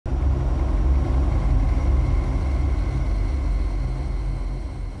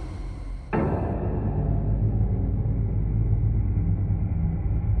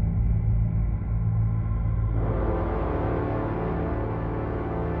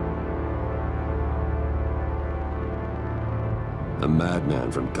A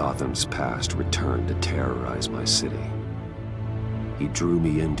madman from Gotham's past returned to terrorize my city. He drew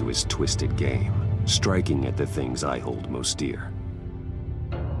me into his twisted game, striking at the things I hold most dear.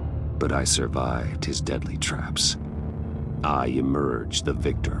 But I survived his deadly traps. I emerged the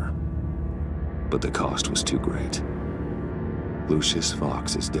victor. But the cost was too great. Lucius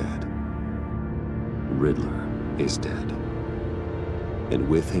Fox is dead. Riddler is dead. And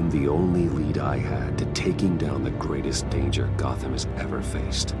with him, the only lead I had to taking down the greatest danger Gotham has ever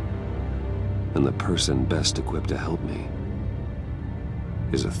faced. And the person best equipped to help me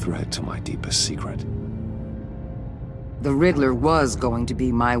is a threat to my deepest secret. The Riddler was going to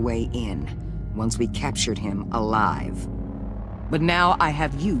be my way in, once we captured him alive. But now I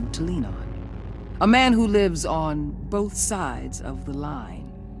have you to lean on. A man who lives on both sides of the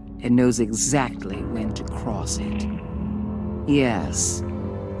line, and knows exactly when to cross it. Yes,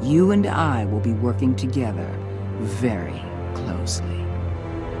 you and I will be working together very closely.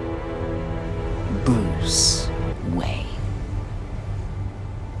 Bruce Wayne.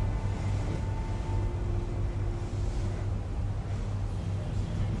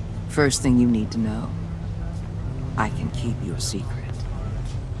 First thing you need to know, I can keep your secret.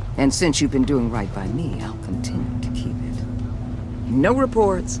 And since you've been doing right by me, I'll continue to keep it. No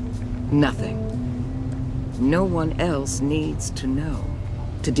reports, nothing. No one else needs to know.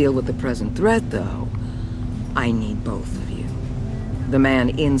 To deal with the present threat, though, I need both of you. The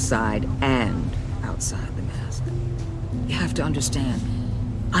man inside and outside the mask. You have to understand,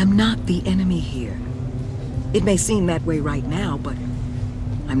 I'm not the enemy here. It may seem that way right now, but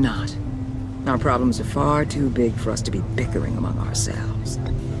I'm not. Our problems are far too big for us to be bickering among ourselves.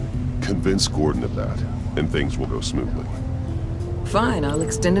 Convince Gordon of that, and things will go smoothly. Fine, I'll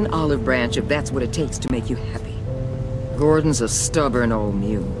extend an olive branch if that's what it takes to make you happy. Gordon's a stubborn old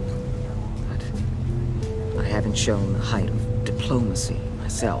mule, but I haven't shown the height of diplomacy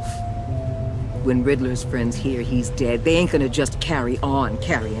myself. When Riddler's friends hear he's dead, they ain't gonna just carry on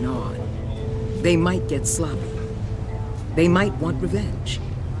carrying on. They might get sloppy. They might want revenge,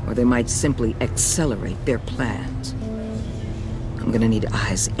 or they might simply accelerate their plans. I'm gonna need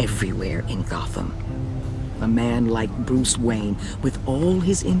eyes everywhere in Gotham. A man like Bruce Wayne, with all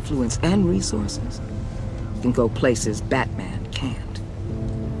his influence and resources, can go places Batman can't.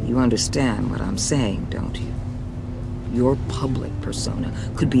 You understand what I'm saying, don't you? Your public persona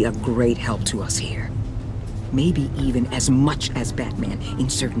could be a great help to us here. Maybe even as much as Batman in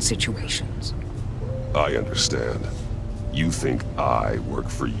certain situations. I understand. You think I work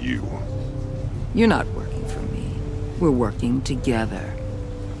for you. You're not working for me. We're working together.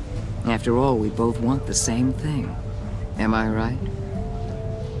 After all, we both want the same thing. Am I right?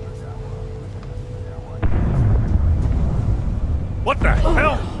 What the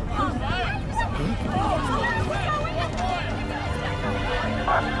hell?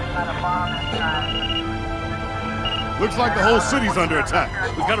 Looks like the whole city's under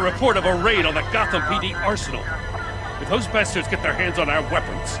attack. We've got a report of a raid on the Gotham PD arsenal. If those bastards get their hands on our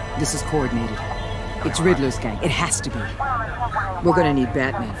weapons... This is coordinated. It's Riddler's gang. It has to be. We're gonna need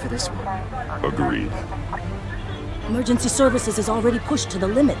Batman for this one. Agreed. Emergency services is already pushed to the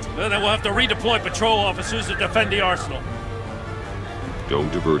limit. Then we'll have to redeploy patrol officers to defend the arsenal.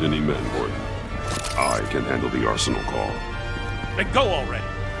 Don't divert any men, Gordon. I can handle the arsenal call. Then go already.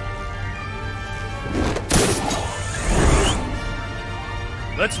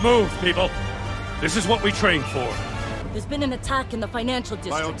 Let's move, people. This is what we trained for. There's been an attack in the financial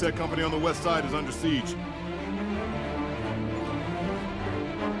district. Biotech company on the west side is under siege.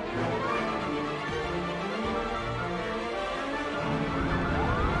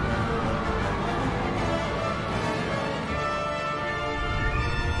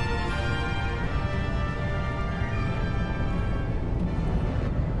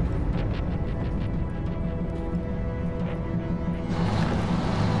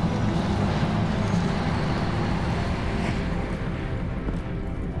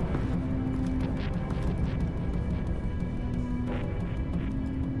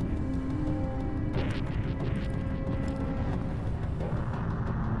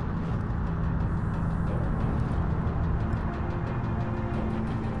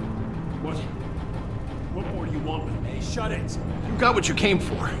 What more do you want with me? Shut it. You got what you came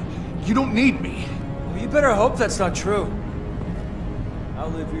for. You don't need me. Well, you better hope that's not true.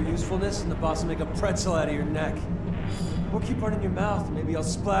 Outlive your usefulness and the boss will make a pretzel out of your neck. Or keep running your mouth and maybe I'll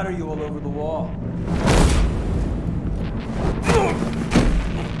splatter you all over the wall.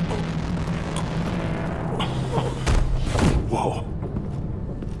 Whoa.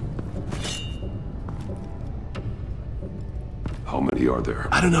 How many are there?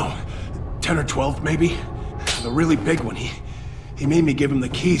 I don't know. 10 or 12, maybe? The really big one, he He made me give him the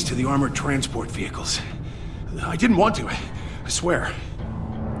keys to the armored transport vehicles. I didn't want to, I swear.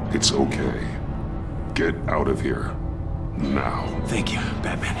 It's okay. Get out of here. Now. Thank you,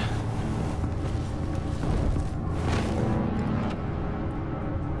 Batman.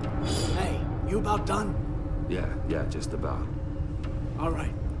 Hey, you about done? Yeah, just about. All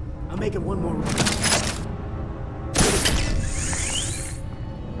right. I'll make it one more run.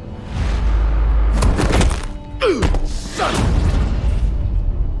 Son!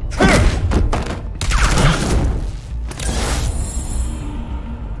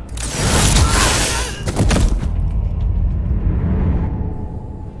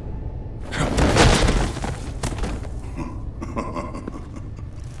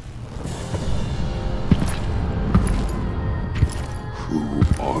 Who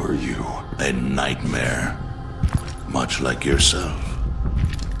are you? A nightmare. Much like yourself.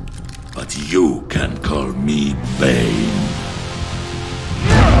 But you can call me Bane.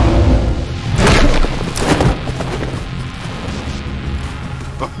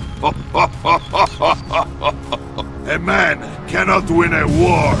 A man cannot win a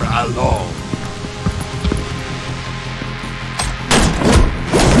war alone.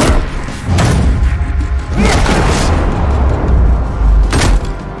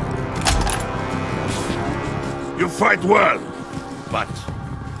 You fight well, but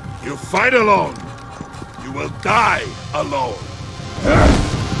you fight alone. You will die alone.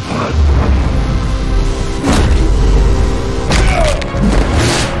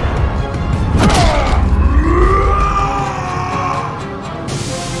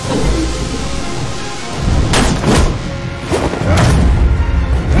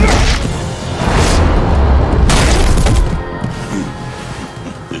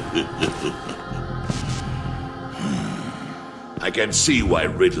 I can see why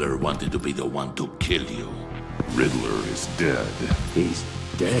Riddler wanted to be the one to kill you. Riddler is dead. He's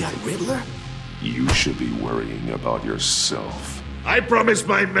dead. Riddler? You should be worrying about yourself. I promised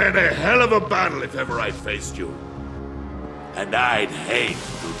my men a hell of a battle if ever I faced you. And I'd hate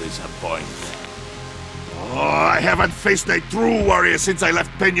to disappoint. Oh, I haven't faced a true warrior since I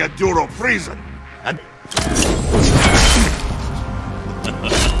left Peña Duro prison. And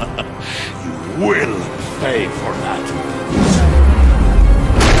you will pay for that.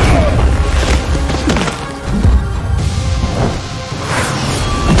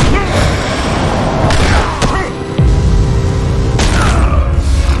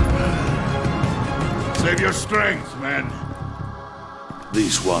 Save your strength, man.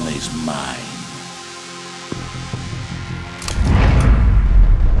 This one is mine.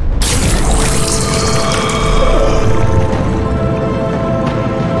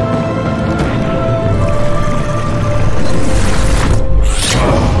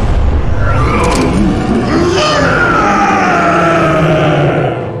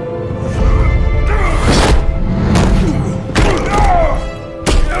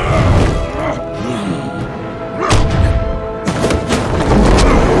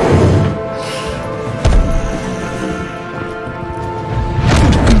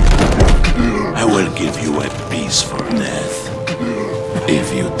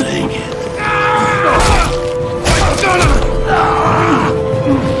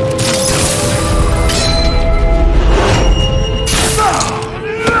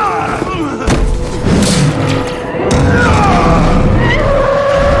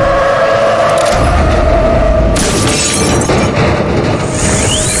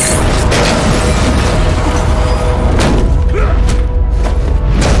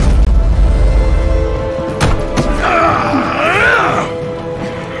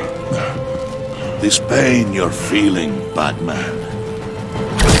 This pain you're feeling, Batman.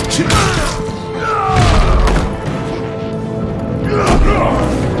 Did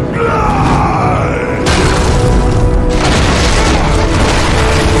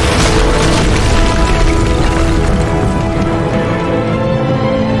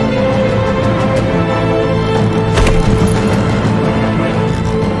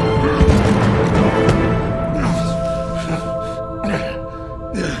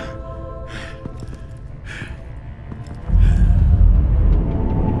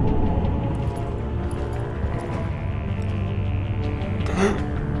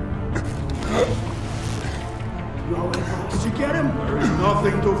you get him? There is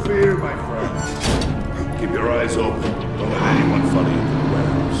nothing to fear, my friend. Keep your eyes open. Don't let anyone follow you to the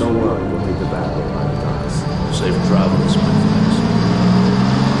warehouse. Don't worry, we'll meet the battle behind us. Safe travels, my friends.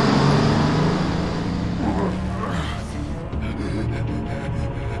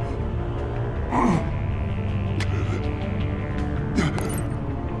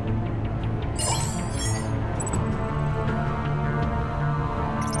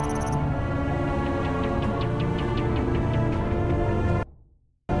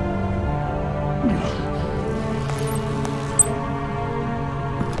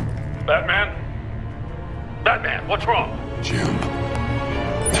 Batman? Batman, what's wrong? Jim.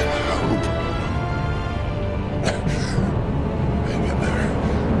 Help. Hang in there.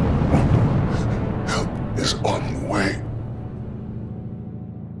 Help is on the way.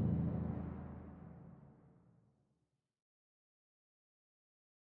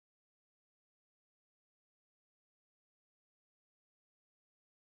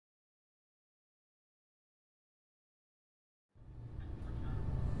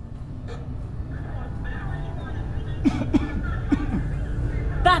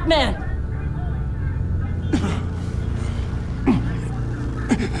 Batman!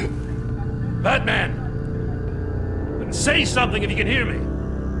 Batman! Say something if you can hear me.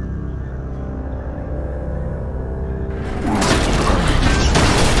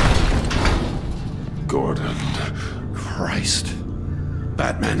 Gordon. Christ.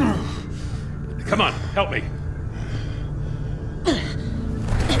 Batman. Come on, help me.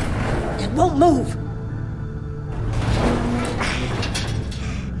 It won't move!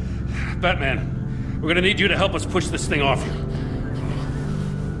 Batman, we're gonna need you to help us push this thing off you.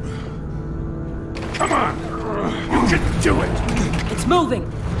 Come on! You can do it! It's moving!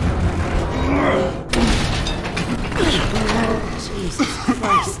 Jesus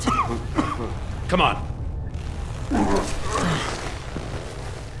Christ. Come on.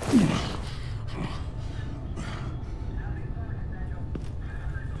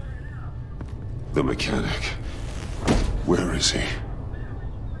 The mechanic. Where is he?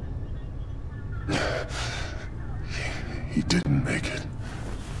 He didn't make it.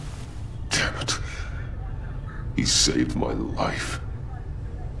 Damn it. He saved my life.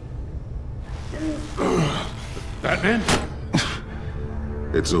 Batman?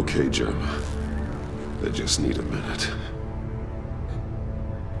 It's okay, Jim. I just need a minute.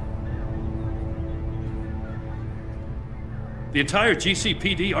 The entire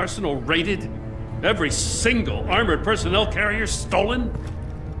GCPD arsenal raided? Every single armored personnel carrier stolen?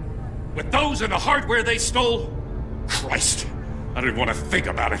 With those and the hardware they stole? Christ, I don't even want to think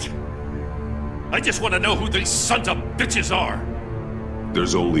about it. I just want to know who these sons of bitches are.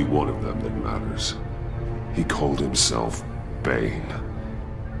 There's only one of them that matters. He called himself Bane.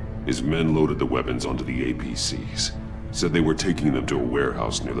 His men loaded the weapons onto the APCs. Said they were taking them to a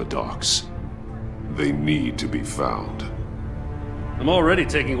warehouse near the docks. They need to be found. I'm already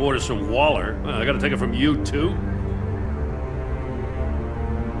taking orders from Waller. I gotta take it from you, too?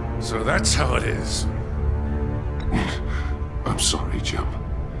 So that's how it is. I'm sorry, Jim.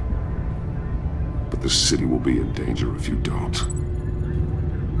 But the city will be in danger if you don't.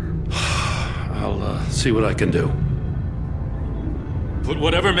 I'll see what I can do. Put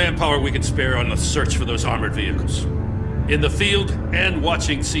whatever manpower we can spare on the search for those armored vehicles. In the field and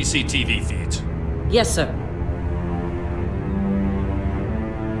watching CCTV feeds. Yes, sir.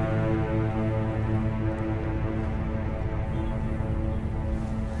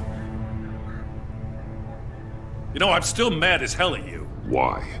 You know, I'm still mad as hell at you.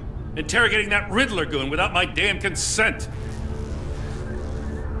 Why? Interrogating that Riddler goon without my damn consent.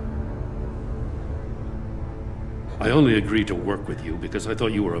 I only agreed to work with you because I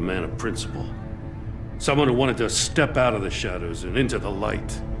thought you were a man of principle. Someone who wanted to step out of the shadows and into the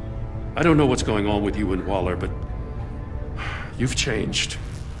light. I don't know what's going on with you and Waller, but you've changed.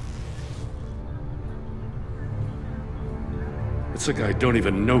 It's like I don't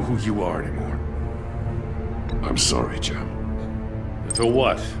even know who you are anymore. I'm sorry, Jim. For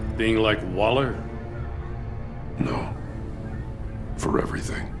what? Being like Waller? No. For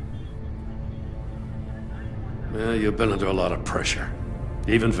everything. Well, you've been under a lot of pressure.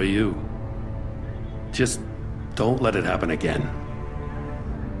 Even for you. Just don't let it happen again.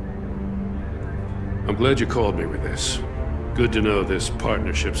 I'm glad you called me with this. Good to know this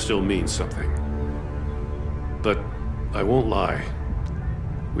partnership still means something. But I won't lie.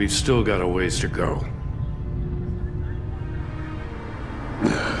 We've still got a ways to go.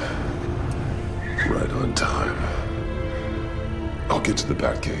 Right on time. I'll get to the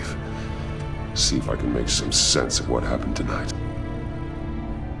Batcave. See if I can make some sense of what happened tonight.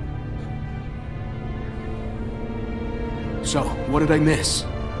 So, what did I miss?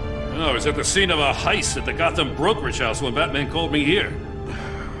 Oh, I was at the scene of a heist at the Gotham brokerage house when Batman called me here.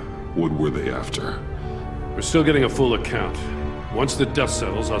 What were they after? We're still getting a full account. Once the dust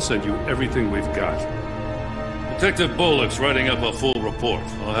settles, I'll send you everything we've got. Detective Bullock's writing up a full report.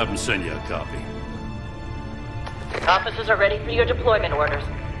 I'll have him send you a copy. Officers are ready for your deployment orders.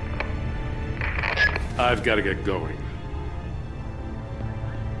 I've got to get going.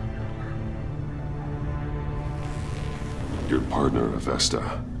 Your partner,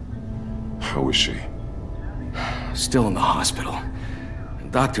 Avesta. How is she? Still in the hospital.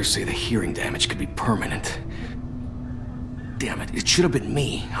 Doctors say the hearing damage could be permanent. Damn it, it should have been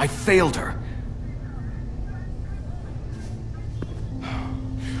me. I failed her.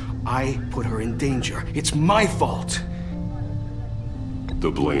 I put her in danger. It's my fault. The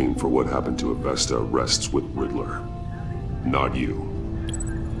blame for what happened to Avesta rests with Riddler, not you.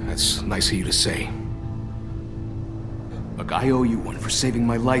 That's nice of you to say. Look, I owe you one for saving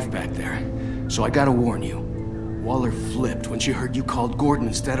my life back there. So I gotta warn you. Waller flipped when she heard you called Gordon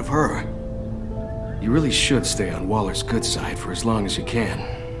instead of her. You really should stay on Waller's good side for as long as you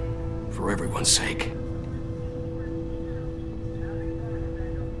can. For everyone's sake.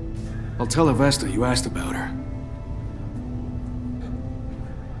 I'll tell Avesta you asked about her.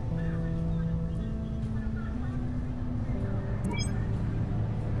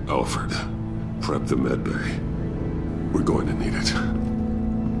 Alfred, prep the medbay. We're going to need it.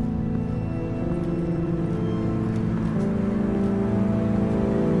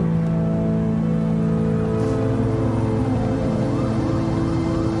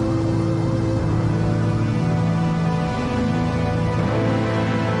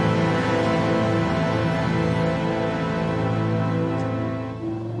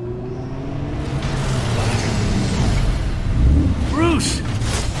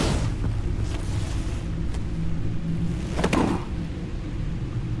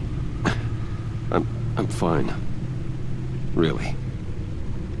 I'm fine. Really.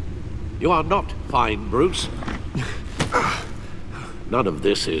 You are not fine, Bruce. None of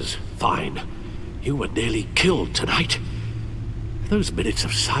this is fine. You were nearly killed tonight. Those minutes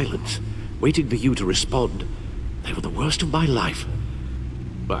of silence, waiting for you to respond, they were the worst of my life.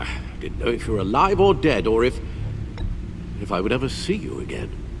 I didn't know if you were alive or dead, or if I would ever see you again.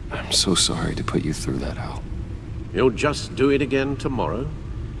 I'm so sorry to put you through that, Al. You'll just do it again tomorrow?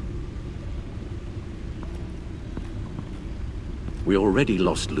 We already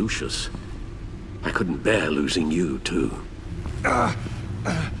lost Lucius. I couldn't bear losing you, too.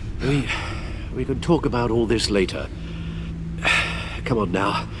 We can talk about all this later. Come on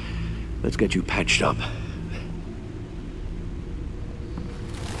now. Let's get you patched up.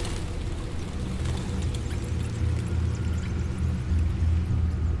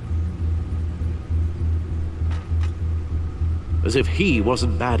 As if he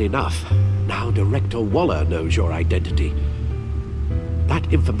wasn't bad enough, now Director Waller knows your identity.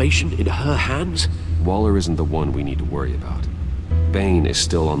 That information in her hands? Waller isn't the one we need to worry about. Bane is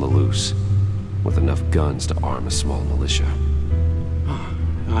still on the loose, with enough guns to arm a small militia.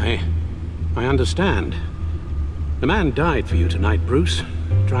 I understand. The man died for you tonight, Bruce.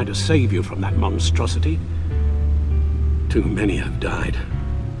 Trying to save you from that monstrosity. Too many have died.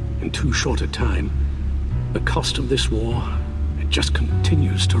 In too short a time. The cost of this war, it just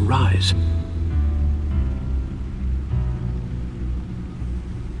continues to rise.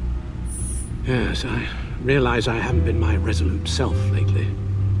 Yes, I realize I haven't been my resolute self lately.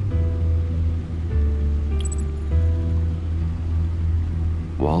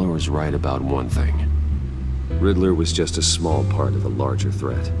 Waller was right about one thing. Riddler was just a small part of the larger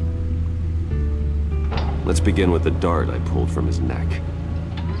threat. Let's begin with the dart I pulled from his neck.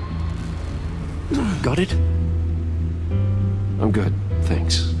 Got it? I'm good,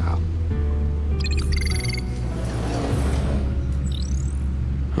 thanks, Al.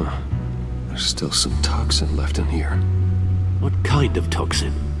 Huh. There's still some toxin left in here. What kind of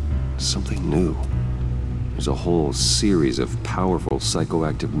toxin? Something new. There's a whole series of powerful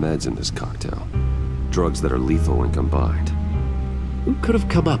psychoactive meds in this cocktail. Drugs that are lethal when combined. Who could have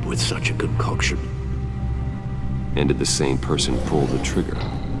come up with such a concoction? And did the same person pull the trigger?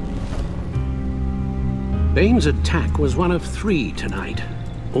 Bane's attack was one of 3 tonight,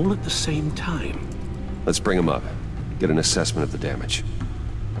 all at the same time. Let's bring him up. Get an assessment of the damage.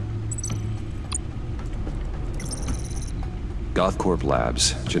 Gothcorp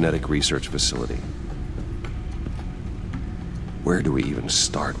Labs, genetic research facility. Where do we even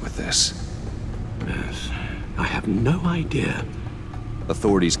start with this? Yes, I have no idea.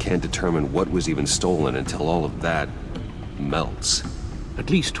 Authorities can't determine what was even stolen until all of that melts. At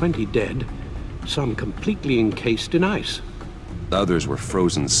least 20 dead, some completely encased in ice. Others were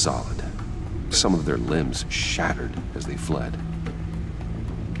frozen solid. Some of their limbs shattered as they fled.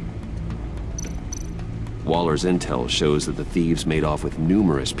 Waller's intel shows that the thieves made off with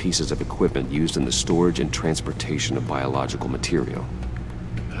numerous pieces of equipment used in the storage and transportation of biological material.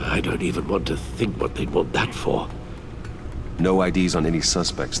 I don't even want to think what they'd want that for. No IDs on any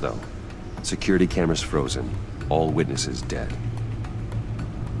suspects, though. Security cameras frozen. All witnesses dead.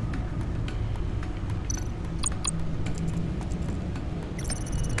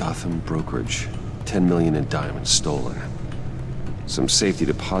 Gotham brokerage. 10 million in diamonds stolen. Some safety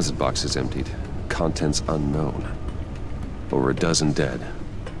deposit boxes emptied. Contents unknown. Over a dozen dead,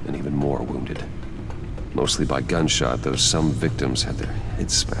 and even more wounded. Mostly by gunshot, though some victims had their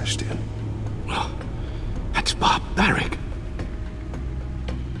heads smashed in. Oh, that's barbaric.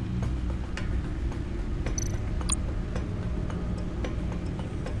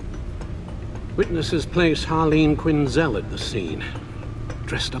 Witnesses place Harleen Quinzel at the scene,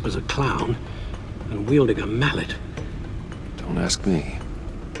 dressed up as a clown and wielding a mallet. Don't ask me.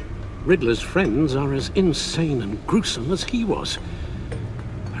 Riddler's friends are as insane and gruesome as he was.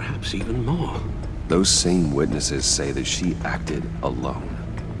 Perhaps even more. Those same witnesses say that she acted alone.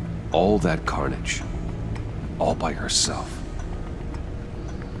 All that carnage. All by herself.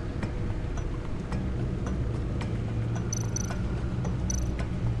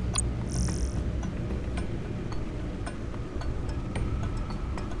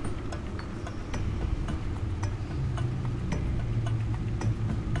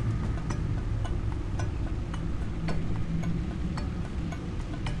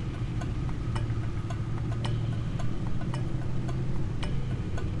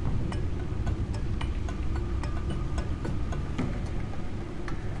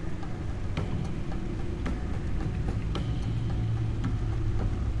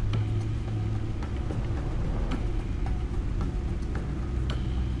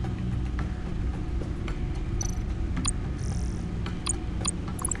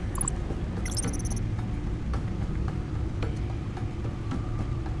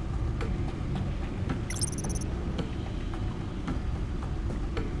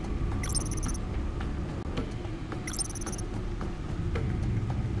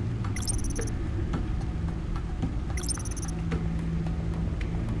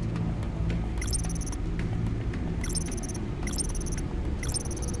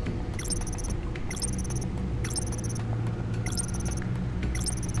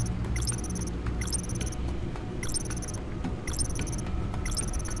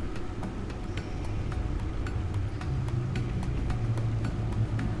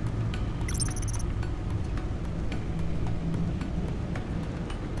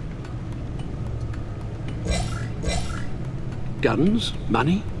 Guns,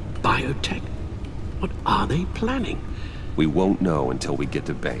 money, biotech. What are they planning? We won't know until we get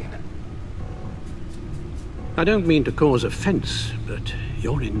to Bane. I don't mean to cause offense, but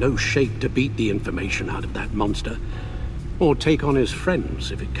you're in no shape to beat the information out of that monster, or take on his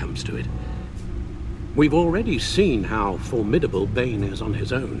friends if it comes to it. We've already seen how formidable Bane is on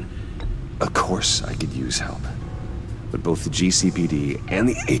his own. Of course I could use help. But both the GCPD and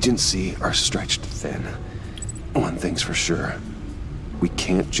the agency are stretched thin. One thing's for sure. We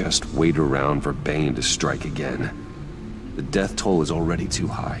can't just wait around for Bane to strike again. The death toll is already too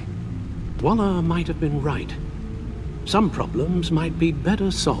high. Waller might have been right. Some problems might be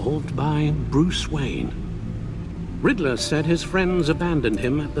better solved by Bruce Wayne. Riddler said his friends abandoned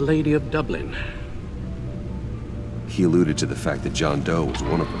him at the Lady of Dublin. He alluded to the fact that John Doe was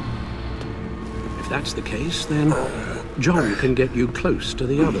one of them. If that's the case, then John can get you close to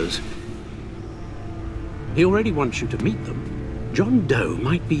the others. He already wants you to meet them. John Doe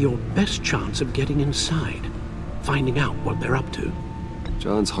might be your best chance of getting inside, finding out what they're up to.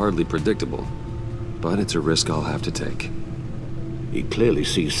 John's hardly predictable, but it's a risk I'll have to take. He clearly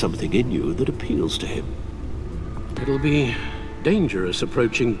sees something in you that appeals to him. It'll be dangerous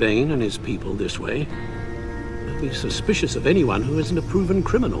approaching Bane and his people this way. They'll be suspicious of anyone who isn't a proven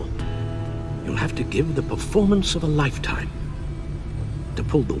criminal. You'll have to give the performance of a lifetime to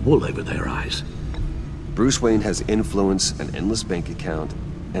pull the wool over their eyes. Bruce Wayne has influence, an endless bank account,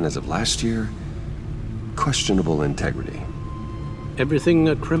 and as of last year, questionable integrity. Everything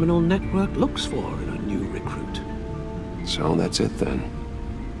a criminal network looks for in a new recruit. So that's it then.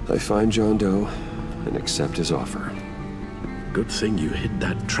 I find John Doe and accept his offer. Good thing you hid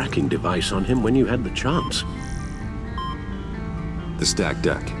that tracking device on him when you had the chance. The stacked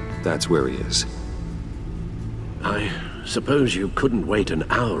deck, that's where he is. I suppose you couldn't wait an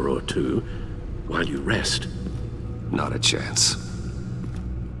hour or two while you rest? Not a chance.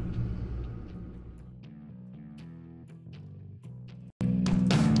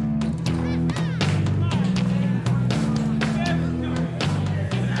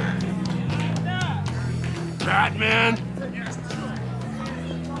 Batman?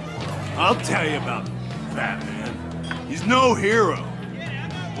 I'll tell you about Batman. He's no hero.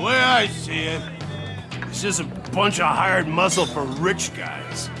 The way I see it, he's just a bunch of hired muscle for rich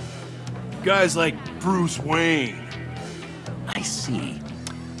guys. Guys like Bruce Wayne. I see.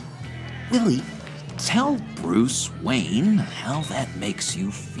 Willie, tell Bruce Wayne how that makes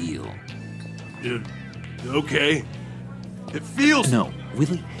you feel. Okay. It feels... No,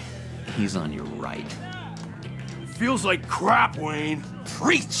 Willie, he's on your right. It feels like crap, Wayne.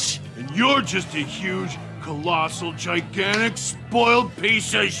 Preach! And you're just a huge, colossal, gigantic, spoiled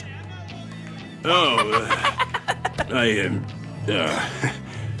piece of sh... Oh, I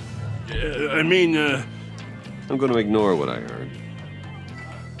mean, I'm going to ignore what I heard.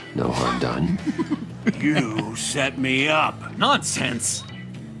 No harm done. You set me up. Nonsense!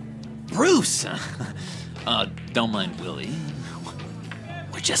 Bruce! Don't mind Willie.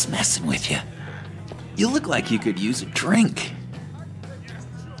 We're just messing with you. You look like you could use a drink.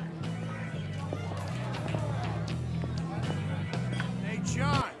 Hey,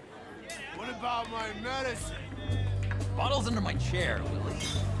 John. What about my medicine? Bottle's under my chair, Willie.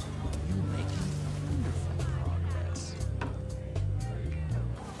 You're making wonderful progress.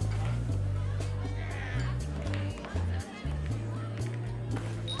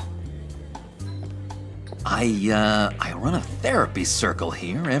 I run a therapy circle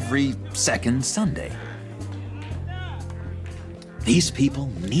here every second Sunday. These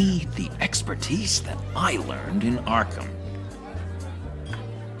people need the expertise that I learned in Arkham.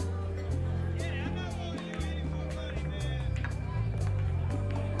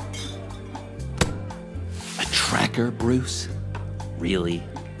 A tracker, Bruce? Really?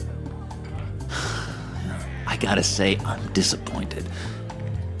 I gotta say, I'm disappointed.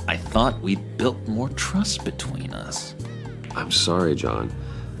 I thought we'd built more trust between us. I'm sorry, John.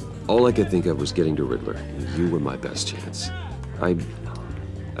 All I could think of was getting to Riddler. You were my best chance. I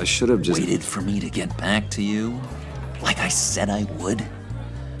should have just... Waited for me to get back to you? Like I said I would?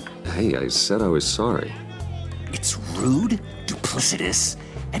 Hey, I said I was sorry. It's rude, duplicitous,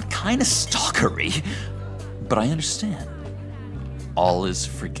 and kinda stalkery. But I understand. All is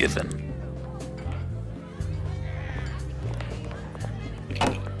forgiven.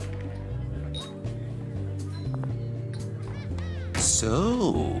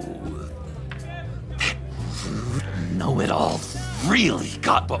 So, that rude know-it-all really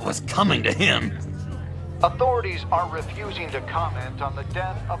got what was coming to him. Authorities are refusing to comment on the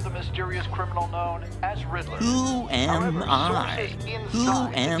death of the mysterious criminal known as Riddler. Who am However, I? sources Who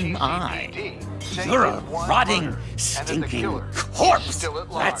inside the am I? GCPD say You're a it was rotting, murder, and that the stinking killer is corpse. still at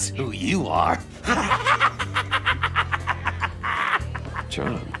large. That's who you are.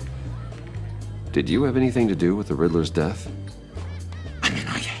 John, did you have anything to do with the Riddler's death?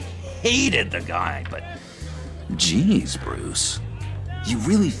 Hated the guy, but geez, Bruce, you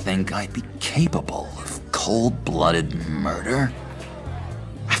really think I'd be capable of cold-blooded murder?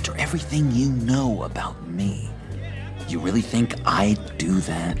 After everything you know about me, you really think I'd do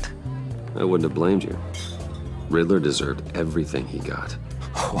that? I wouldn't have blamed you. Riddler deserved everything he got.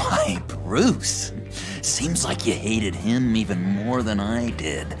 Why, Bruce? Seems like you hated him even more than I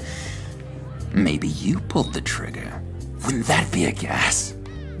did. Maybe you pulled the trigger. Wouldn't that be a gas?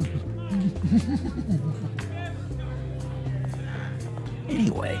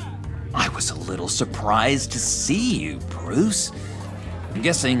 Anyway, I was a little surprised to see you, Bruce. I'm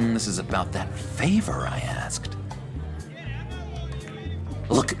guessing this is about that favor I asked.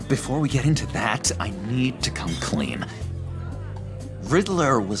 Look, before we get into that, I need to come clean.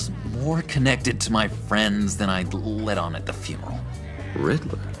 Riddler was more connected to my friends than I'd let on at the funeral.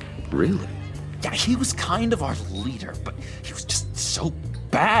 Riddler? Really? Yeah, he was kind of our leader, but he was just so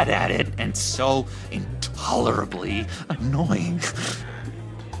bad at it and so intolerably annoying.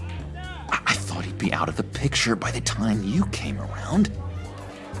 I thought he'd be out of the picture by the time you came around.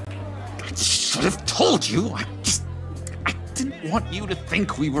 I should have told you. I didn't want you to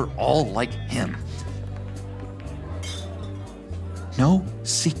think we were all like him. No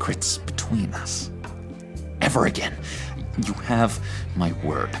secrets between us. Ever again. You have my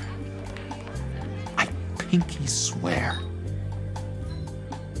word. I pinky swear.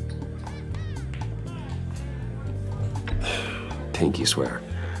 Pinky swear.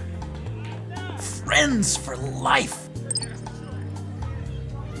 Friends for life.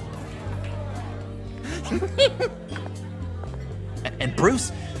 And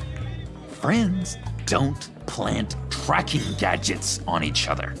Bruce, friends don't plant tracking gadgets on each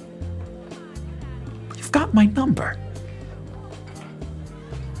other. You've got my number.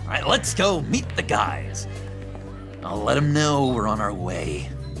 All right, let's go meet the guys. I'll let them know we're on our way.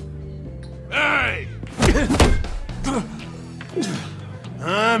 Hey!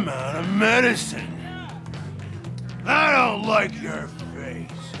 I'm out of medicine. I don't like your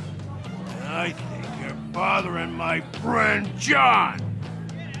face. And I think you're bothering my friend John.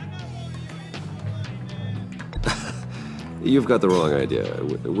 You've got the wrong idea.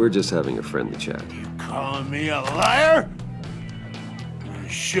 We're just having a friendly chat. Calling me a liar? I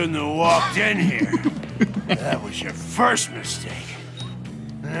shouldn't have walked in here. That was your first mistake.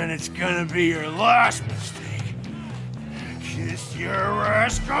 And it's gonna be your last mistake. Kiss your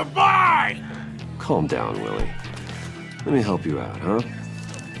ass goodbye! Calm down, Willie. Let me help you out, huh?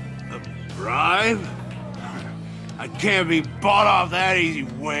 A bribe? I can't be bought off that easy,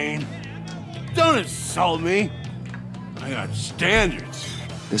 Wayne. Don't insult me. I got standards.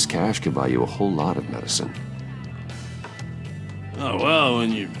 This cash could buy you a whole lot of medicine. Oh, well,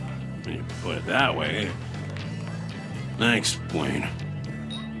 when you put it that way. Thanks, Wayne.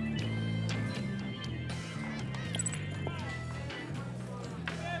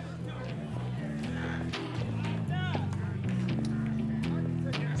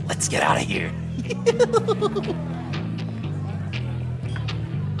 Let's get out of here.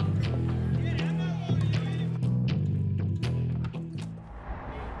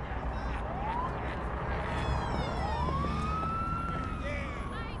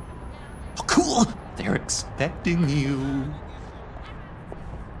 Oh, cool! They're expecting you.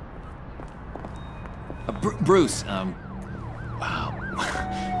 Bruce, wow.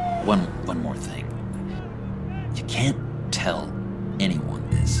 One more thing. You can't tell anyone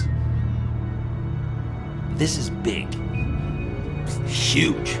this. This is big.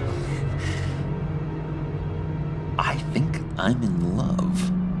 Huge. I think I'm in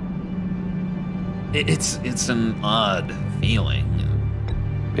love. It's an odd feeling.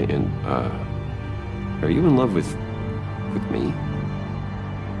 And, are you in love with me?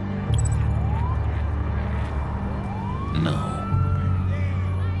 No.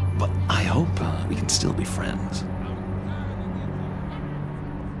 But I hope we can still be friends.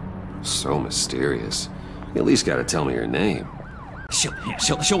 So mysterious. You at least gotta tell me her name.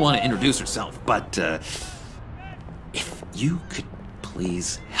 She'll want to introduce herself, but if you could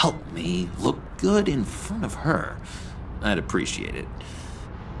please help me look good in front of her, I'd appreciate it.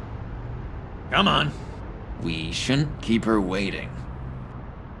 Come on. We shouldn't keep her waiting.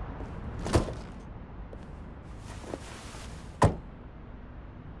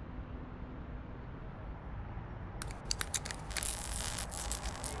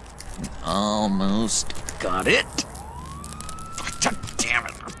 Almost got it. God damn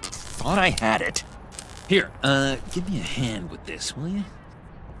it. Thought I had it. Here, give me a hand with this, will you?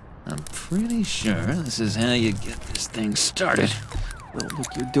 I'm pretty sure this is how you get this thing started. Well,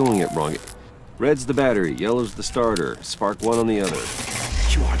 look, you're doing it wrong. Red's the battery, yellow's the starter. Spark one on the other.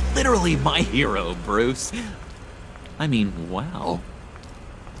 You are literally my hero, Bruce. I mean, wow.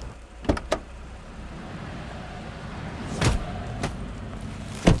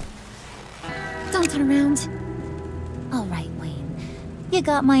 Don't turn around. All right, Wayne. You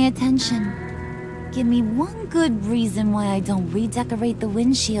got my attention. Give me one good reason why I don't redecorate the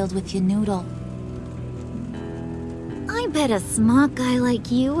windshield with your noodle. I bet a smart guy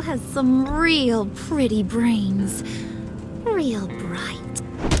like you has some real pretty brains. Real bright.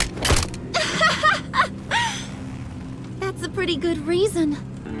 That's a pretty good reason.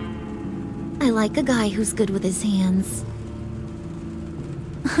 I like a guy who's good with his hands.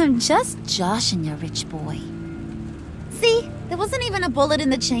 I'm just joshing you, rich boy. See? There wasn't even a bullet in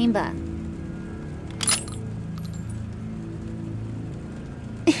the chamber.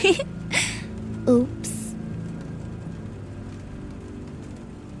 Oops.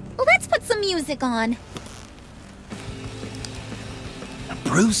 Let's put some music on.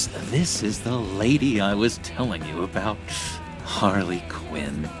 Bruce, this is the lady I was telling you about. Harley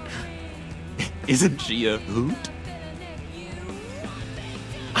Quinn. Isn't she a hoot?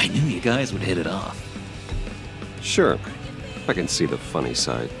 I knew you guys would hit it off. Sure. I can see the funny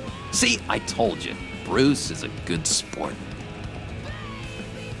side. See, I told you. Bruce is a good sport.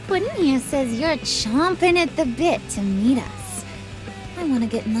 Puddin' here says you're chomping at the bit to meet us. I want to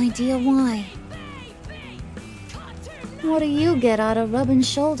get an idea why. What do you get out of rubbing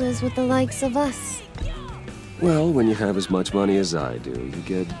shoulders with the likes of us? Well, when you have as much money as I do, you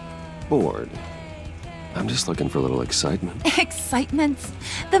get bored. I'm just looking for a little excitement. Excitement?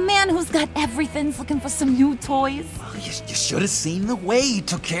 The man who's got everything's looking for some new toys? Well, you should have seen the way he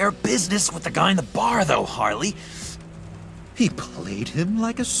took care of business with the guy in the bar, though, Harley. He played him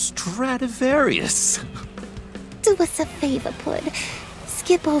like a Stradivarius. Do us a favor, Pud.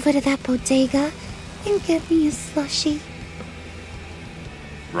 Skip over to that bodega and get me a slushie.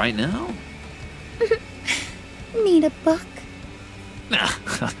 Right now? Need a buck? Nah,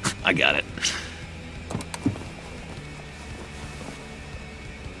 I got it.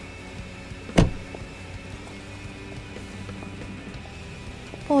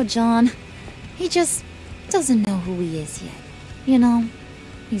 Poor John. He just doesn't know who he is yet. You know,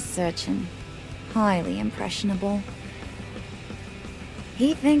 he's searching. Highly impressionable.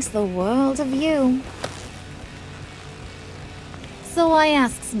 He thinks the world of you. So I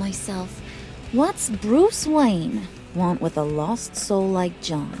asks myself, what's Bruce Wayne want with a lost soul like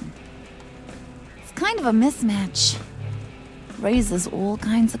John? It's kind of a mismatch. Raises all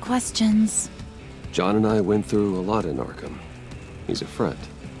kinds of questions. John and I went through a lot in Arkham. He's a friend.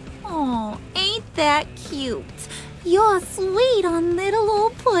 Oh, ain't that cute? You're sweet on little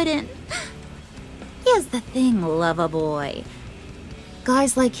old puddin'. Here's the thing, lover boy.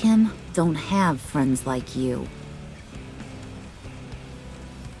 Guys like him don't have friends like you.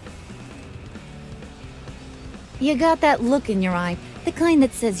 You got that look in your eye, the kind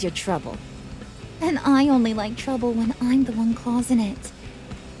that says you're trouble. And I only like trouble when I'm the one causing it.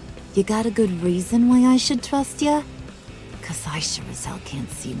 You got a good reason why I should trust you? 'Cause I sure as hell can't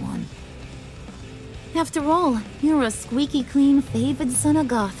see one. After all, you're a squeaky clean favored son of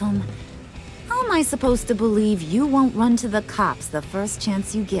Gotham. How am I supposed to believe you won't run to the cops the first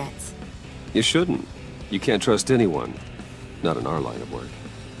chance you get? You shouldn't. You can't trust anyone. Not in our line of work.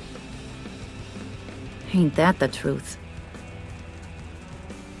 Ain't that the truth?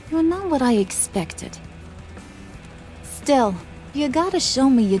 You're not what I expected. Still, you gotta show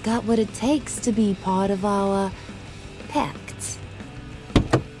me you got what it takes to be part of our pact.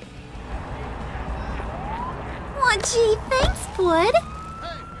 Aw, gee, thanks, Bud.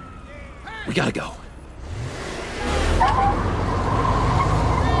 We gotta go.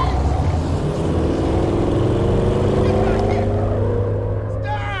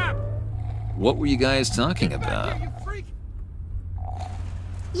 What were you guys talking about?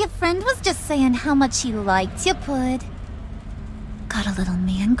 Your friend was just saying how much he liked you, Bud. Got a little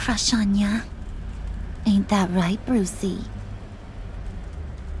man crush on ya. Ain't that right, Brucey?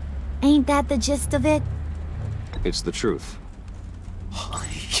 Ain't that the gist of it? It's the truth.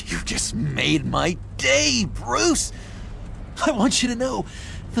 You just made my day, Bruce! I want you to know,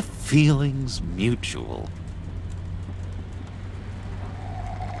 the feeling's mutual.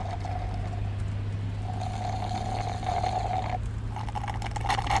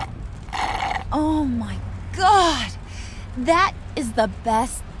 Oh my god! That is the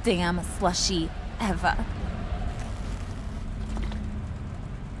best damn slushie ever.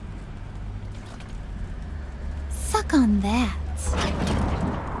 Suck on that.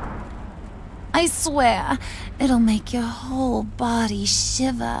 I swear, it'll make your whole body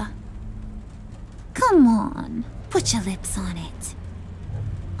shiver. Come on, put your lips on it.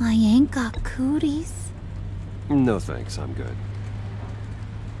 I ain't got cooties. No thanks, I'm good.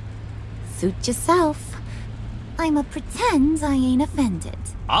 Suit yourself. I'ma pretend I ain't offended.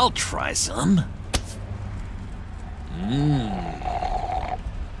 I'll try some.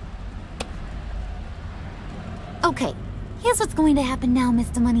 Okay, here's what's going to happen now,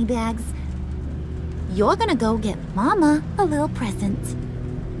 Mr. Moneybags. You're gonna go get Mama a little present.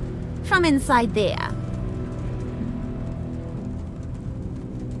 From inside there.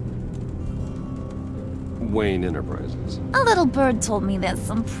 Wayne Enterprises. A little bird told me there's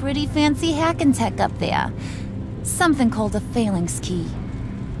some pretty fancy hacking tech up there. Something called a phalanx key.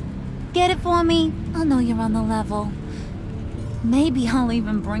 Get it for me? I'll know you're on the level. Maybe I'll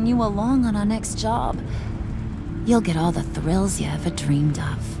even bring you along on our next job. You'll get all the thrills you ever dreamed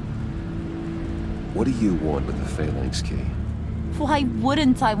of. What do you want with the phalanx key? Why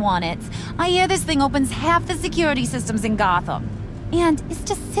wouldn't I want it? I hear this thing opens half the security systems in Gotham. And it's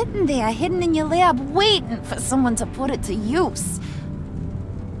just sitting there, hidden in your lab, waiting for someone to put it to use.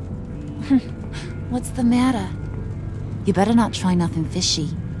 What's the matter? You better not try nothing fishy.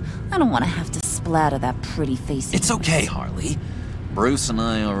 I don't want to have to splatter that pretty face. It's okay, Harley. Bruce and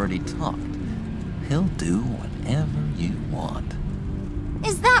I already talked. He'll do whatever you want.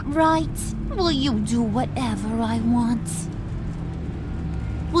 Is that right? Will you do whatever I want?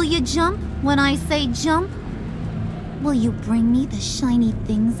 Will you jump when I say jump? Will you bring me the shiny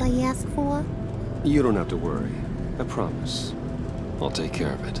things I ask for? You don't have to worry. I promise. I'll take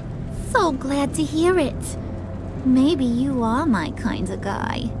care of it. So glad to hear it. Maybe you are my kind of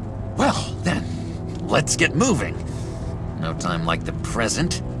guy. Well, then, let's get moving. No time like the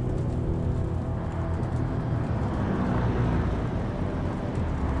present.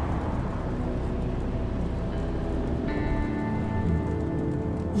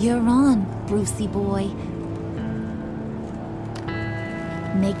 You're on, Brucey boy.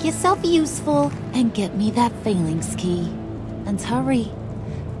 Make yourself useful and get me that phalanx key. And hurry.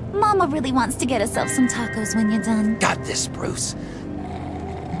 Mama really wants to get herself some tacos when you're done. Got this, Bruce.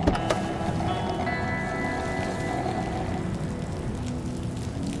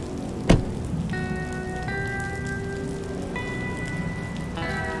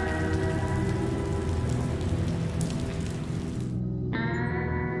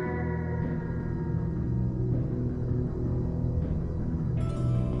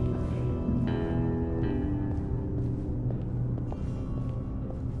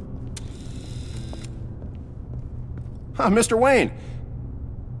 Mr. Wayne.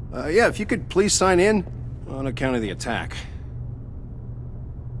 Yeah, if you could please sign in on account of the attack.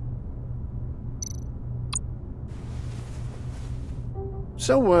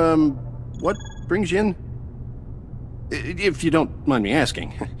 So, what brings you in? If you don't mind me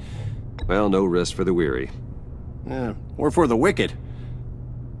asking. Well, no rest for the weary. Or for the wicked.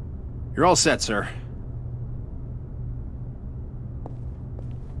 You're all set, sir.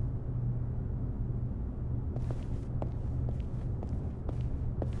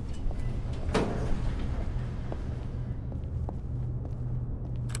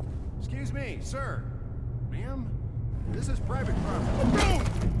 Excuse me, sir. Ma'am? This is private property.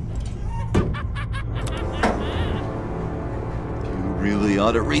 Really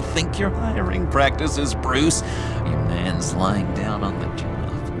ought to rethink your hiring practices, Bruce. Your man's lying down on the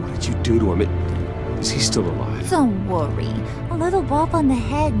job. What did you do to him? Is he still alive? Don't worry. A little bump on the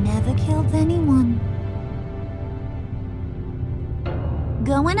head never killed anyone.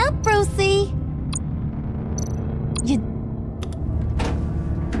 Going up, Brucey.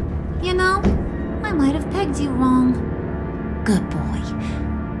 You know, I might have pegged you wrong. Good boy.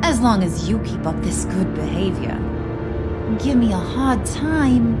 As long as you keep up this good behavior. Give me a hard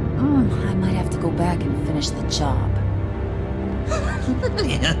time, I might have to go back and finish the job.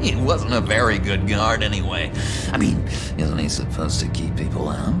 Yeah, he wasn't a very good guard anyway. I mean, isn't he supposed to keep people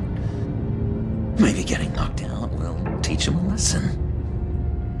out? Maybe getting knocked out will teach him a lesson.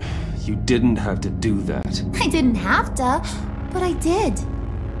 You didn't have to do that. I didn't have to, but I did.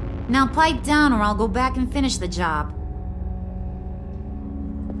 Now pipe down or I'll go back and finish the job.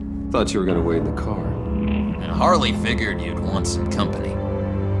 Thought you were gonna wait in the car. Harley figured you'd want some company.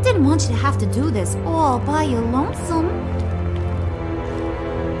 Didn't want you to have to do this all by your lonesome.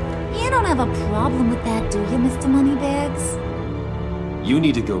 You don't have a problem with that, do you, Mr. Moneybags? You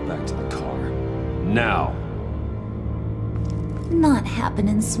need to go back to the car. Now. Not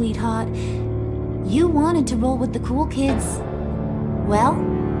happening, sweetheart. You wanted to roll with the cool kids. Well,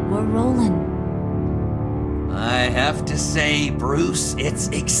 we're rolling. I have to say, Bruce, it's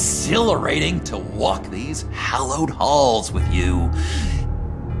exhilarating to walk these hallowed halls with you.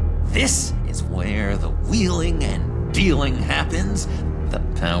 This is where the wheeling and dealing happens, the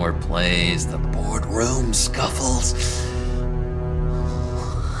power plays, the boardroom scuffles.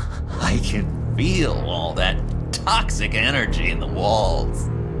 I can feel all that toxic energy in the walls.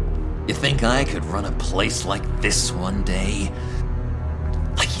 You think I could run a place like this one day?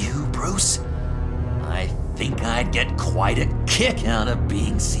 Like you, Bruce? I think I'd get quite a kick out of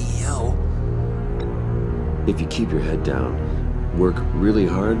being CEO. If you keep your head down, work really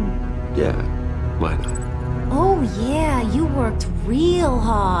hard, yeah, why not? Oh yeah, you worked real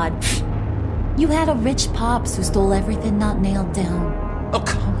hard. You had a rich pops who stole everything not nailed down. Oh,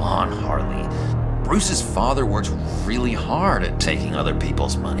 come on, Harley. Bruce's father works really hard at taking other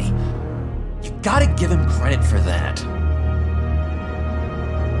people's money. You gotta give him credit for that.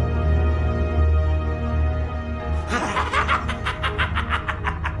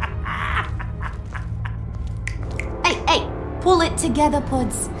 Hey, pull it together,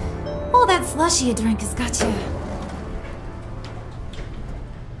 Puds. All that slushy you drink has got you.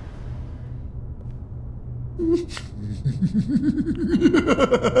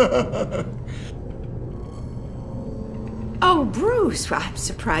 Oh, Bruce, well, I'm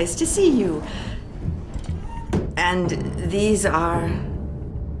surprised to see you. And these are...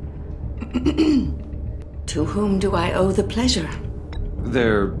 To whom do I owe the pleasure?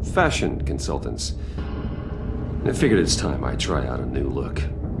 They're fashion consultants. I figured it's time I try out a new look.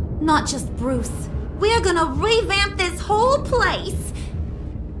 Not just Bruce. We're gonna revamp this whole place.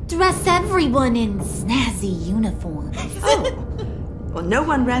 Dress everyone in snazzy uniforms. Oh, well, no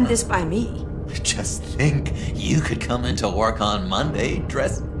one ran this by me. Just think, you could come into work on Monday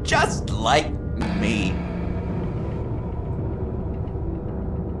dressed just like me.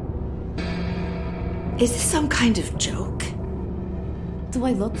 Is this some kind of joke? Do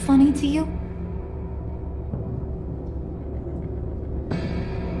I look funny to you?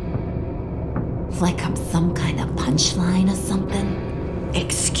 Like I'm some kind of punchline or something?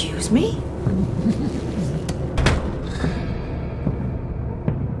 Excuse me?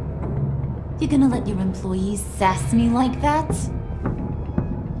 You gonna let your employees sass me like that?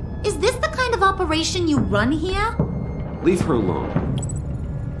 Is this the kind of operation you run here? Leave her alone.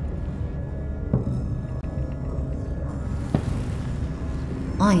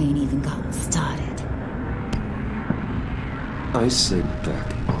 I ain't even gotten started. I said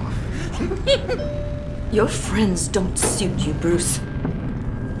back off. Your friends don't suit you, Bruce.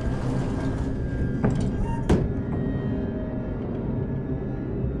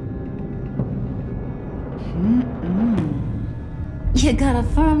 You got a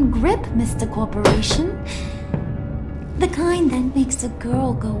firm grip, Mr. Corporation. The kind that makes a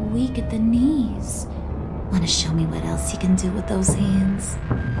girl go weak at the knees. Wanna show me what else you can do with those hands?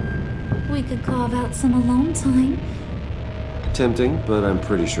 We could carve out some alone time. Tempting, but I'm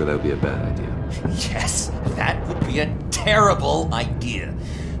pretty sure that would be a bad idea. Yes, that would be a terrible idea.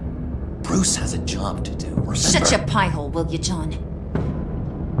 Bruce has a job to do, remember? Shut your pie hole, will you, John?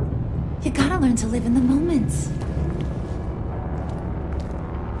 You gotta learn to live in the moment.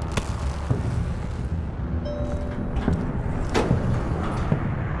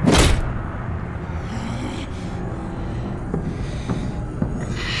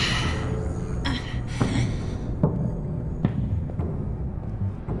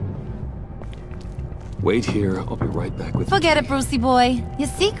 Wait here, I'll be right back with you. Forget it, Brucey boy. Your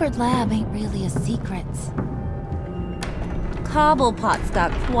secret lab ain't really a secret. Cobblepot's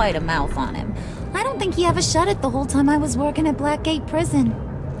got quite a mouth on him. I don't think he ever shut it the whole time I was working at Blackgate Prison.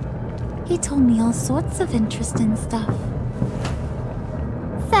 He told me all sorts of interesting stuff.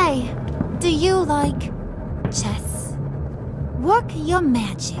 Say, do you like chess? Work your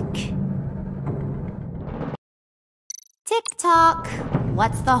magic. Tick-tock.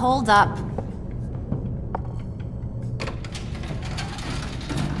 What's the holdup?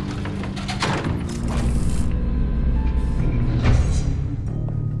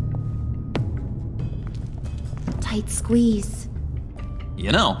 Tight squeeze.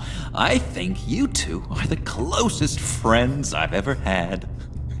 You know, I think you two are the closest friends I've ever had.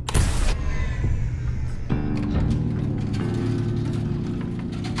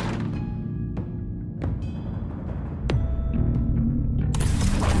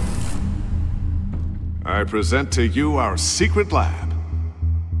 I present to you our secret lab.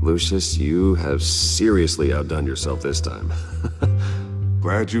 Lucius, you have seriously outdone yourself this time.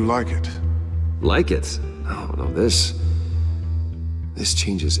 Glad you like it. Like it? Oh, no, this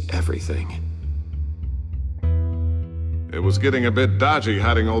changes everything. It was getting a bit dodgy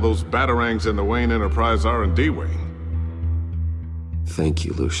hiding all those batarangs in the Wayne Enterprise R&D wing. Thank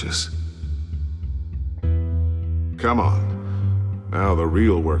you, Lucius. Come on. Now the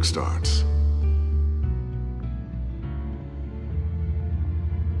real work starts.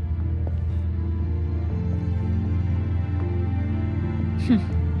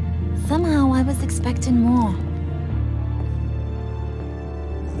 Somehow I was expecting more.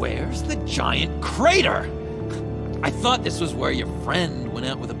 Where's the giant crater? I thought this was where your friend went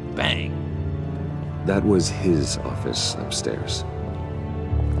out with a bang. That was his office upstairs.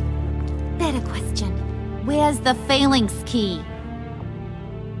 Better question. Where's the phalanx key?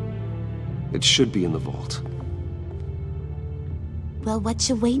 It should be in the vault. Well, what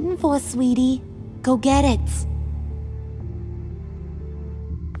you waiting for, sweetie? Go get it.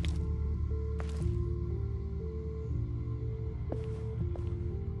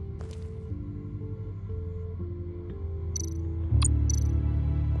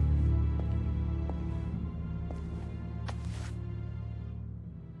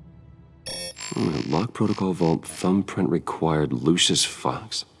 Lock protocol vault thumbprint required Lucius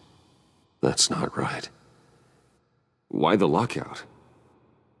Fox? That's not right. Why the lockout?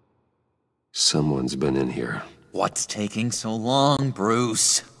 Someone's been in here. What's taking so long,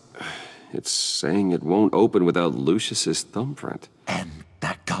 Bruce? It's saying it won't open without Lucius's thumbprint. And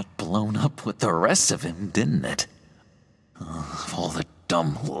that got blown up with the rest of him, didn't it? All the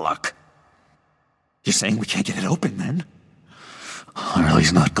dumb luck. You're saying we can't get it open, then?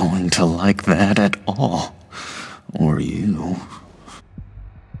 Harley's not going to like that at all. Or you.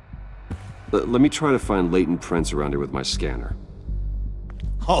 Let me try to find latent prints around here with my scanner.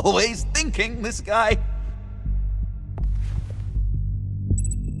 Always thinking, this guy.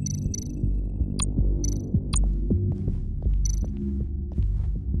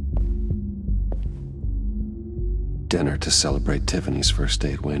 Dinner to celebrate Tiffany's first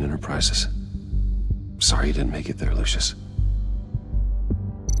day at Wayne Enterprises. Sorry you didn't make it there, Lucius.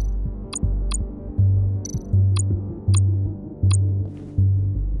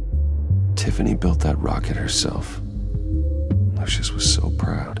 Tiffany built that rocket herself. Lucius was so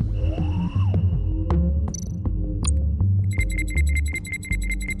proud.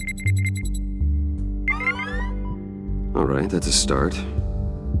 All right, that's a start.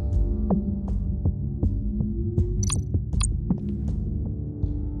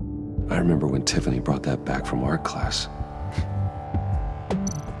 I remember when Tiffany brought that back from art class.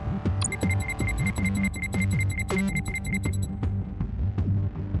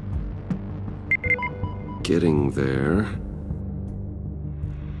 Getting there.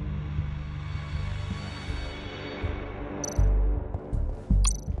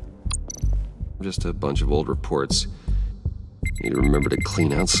 Just a bunch of old reports. Need to remember to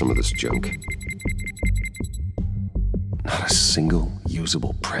clean out some of this junk. Not a single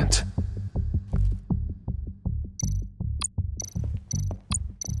usable print.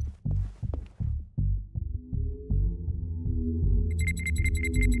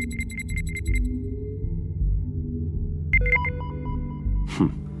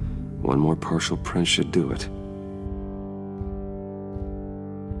 One more partial print should do it.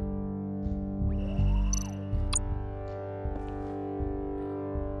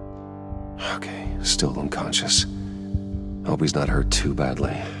 Okay, still unconscious. Hope he's not hurt too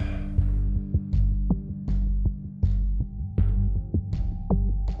badly.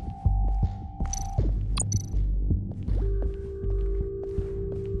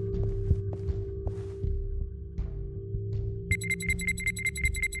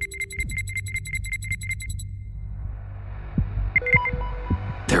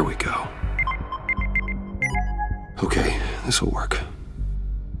 There we go. Okay, this'll work.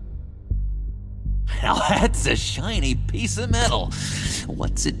 Now that's a shiny piece of metal.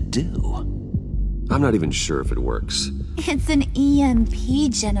 What's it do? I'm not even sure if it works. It's an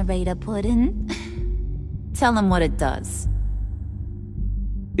EMP generator, Puddin'. Tell him what it does.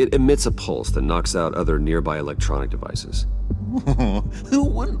 It emits a pulse that knocks out other nearby electronic devices. Who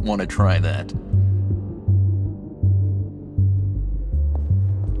wouldn't want to try that?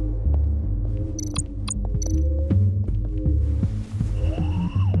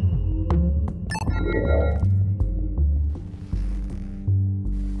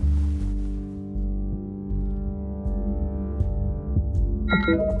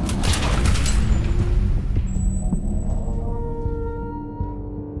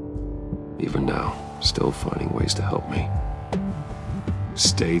 Even now, still finding ways to help me.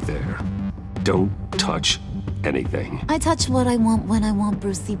 Stay there. Don't touch anything. I touch what I want when I want,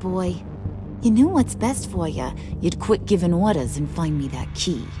 Brucey boy. You knew what's best for you. You'd quit giving orders and find me that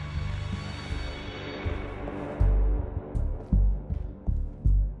key.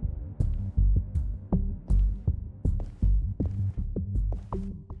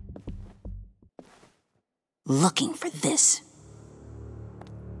 Looking for this.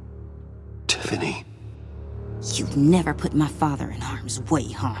 Tiffany. You've never put my father in harm's way,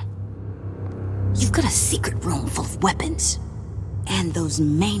 huh? You've got a secret room full of weapons. And those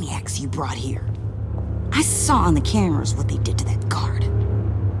maniacs you brought here. I saw on the cameras what they did to that guard.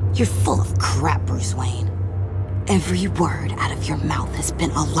 You're full of crap, Bruce Wayne. Every word out of your mouth has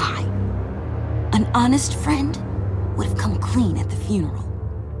been a lie. An honest friend would have come clean at the funeral.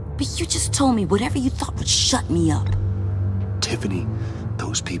 But you just told me whatever you thought would shut me up. Tiffany,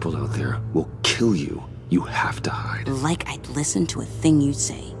 those people out there will kill you. You have to hide. Like I'd listen to a thing you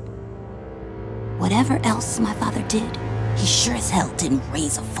say. Whatever else my father did, he sure as hell didn't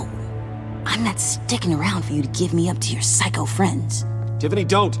raise a fool. I'm not sticking around for you to give me up to your psycho friends. Tiffany,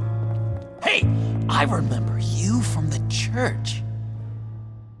 don't! Hey, I remember you from the church.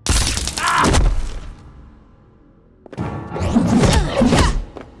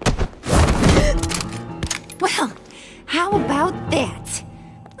 Well, how about that?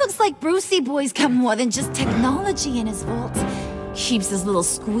 Looks like Brucey boy's got more than just technology in his vault. Keeps his little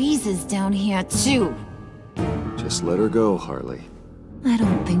squeezes down here, too. Just let her go, Harley. I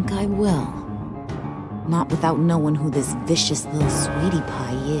don't think I will. Not without knowing who this vicious little sweetie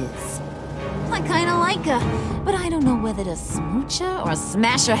pie is. I kinda like her, but I don't know whether to smooch her or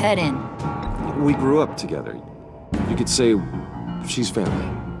smash her head in. We grew up together. You could say she's family.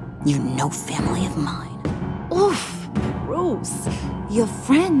 You're no family of mine. Oof, Bruce. Your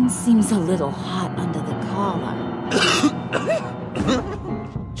friend seems a little hot under the collar.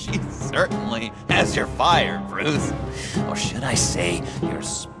 She certainly has your fire, Bruce. Or should I say, your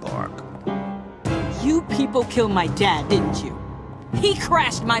spark. You people killed my dad, didn't you? He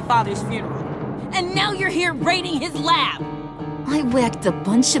crashed my father's funeral. And now you're here raiding his lab! I whacked a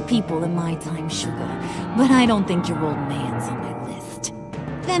bunch of people in my time, Sugar, but I don't think your old man's on my list.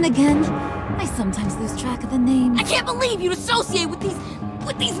 Then again, I sometimes lose track of the names. I can't believe you'd associate with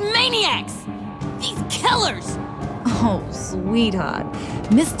these maniacs! These killers! Oh, sweetheart.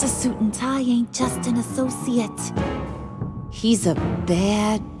 Mr. Suit and Tie ain't just an associate. He's a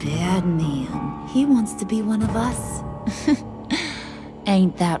bad, bad man. He wants to be one of us.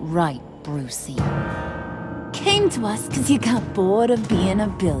 Ain't that right, Brucey? Came to us because you got bored of being a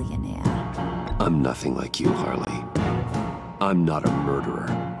billionaire. I'm nothing like you, Harley. I'm not a murderer.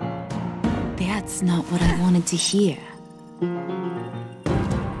 That's not what I wanted to hear.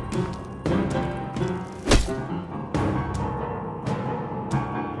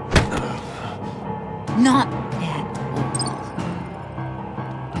 Not at all.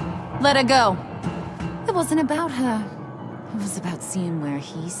 Let her go. It wasn't about her. It was about seeing where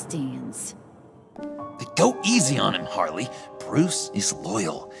he stands. Go easy on him, Harley. Bruce is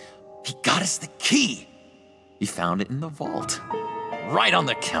loyal. He got us the key. He found it in the vault. Right on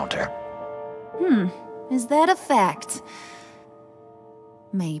the counter. Is that a fact?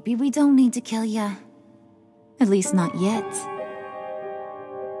 Maybe we don't need to kill ya. At least not yet.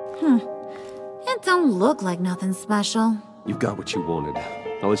 It don't look like nothing special. You've got what you wanted.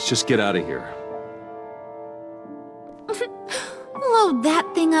 Now let's just get out of here. Load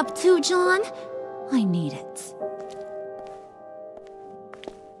that thing up too, John. I need it.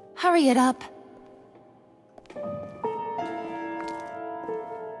 Hurry it up.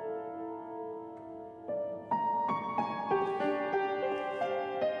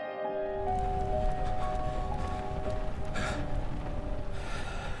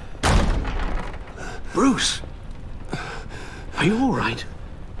 Bruce! Are you all right?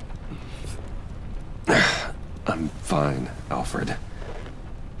 I'm fine, Alfred.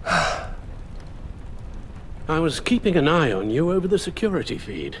 I was keeping an eye on you over the security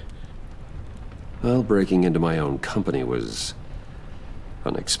feed. Well, breaking into my own company was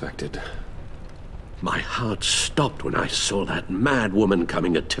unexpected. My heart stopped when I saw that mad woman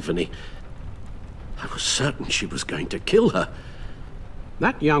coming at Tiffany. I was certain she was going to kill her.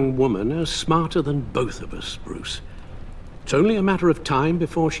 That young woman is smarter than both of us, Bruce. It's only a matter of time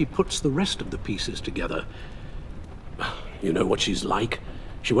before she puts the rest of the pieces together. You know what she's like.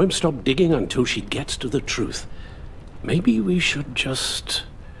 She won't stop digging until she gets to the truth. Maybe we should just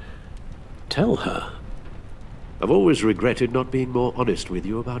tell her. I've always regretted not being more honest with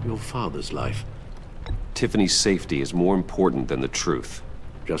you about your father's life. Tiffany's safety is more important than the truth.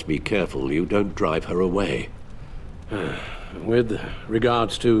 Just be careful you don't drive her away. With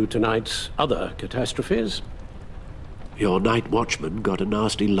regards to tonight's other catastrophes? Your night watchman got a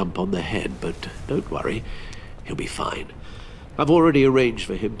nasty lump on the head, but don't worry, he'll be fine. I've already arranged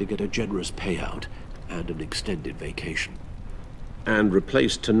for him to get a generous payout and an extended vacation. And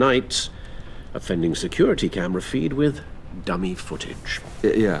replaced tonight's offending security camera feed with dummy footage.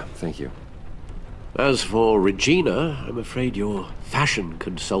 Yeah, thank you. As for Regina, I'm afraid your fashion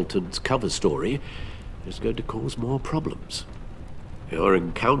consultant's cover story is going to cause more problems. Your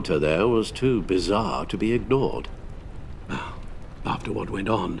encounter there was too bizarre to be ignored. Well, after what went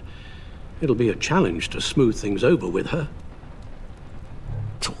on, it'll be a challenge to smooth things over with her.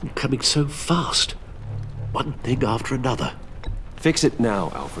 It's all coming so fast. One thing after another. Fix it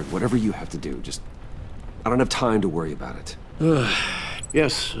now, Alfred. Whatever you have to do. Just... I don't have time to worry about it.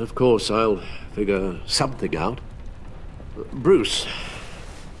 Yes, of course, I'll figure something out. Bruce.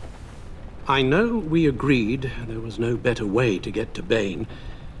 I know we agreed there was no better way to get to Bane.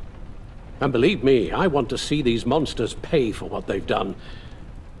 And believe me, I want to see these monsters pay for what they've done.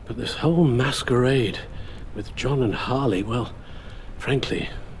 But this whole masquerade with John and Harley, well, frankly,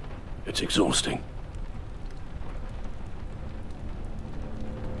 it's exhausting.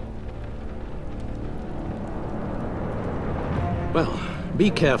 Well, be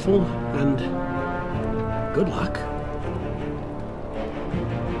careful, and good luck.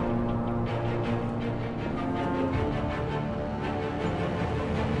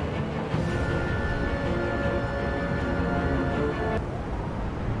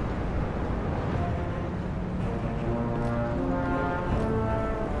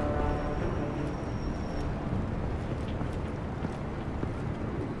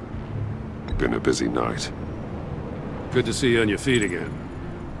 Been a busy night. Good to see you on your feet again.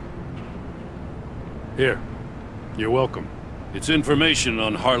 Here, you're welcome. It's information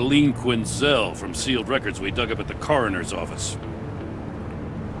on Harleen Quinzel from sealed records we dug up at the coroner's office.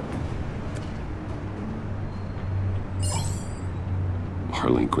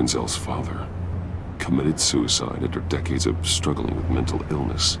 Harleen Quinzel's father committed suicide after decades of struggling with mental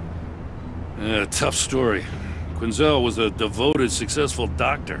illness. Yeah, tough story. Quinzel was a devoted, successful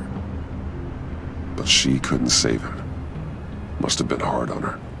doctor. But she couldn't save him. Must have been hard on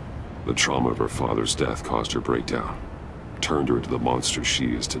her. The trauma of her father's death caused her breakdown. Turned her into the monster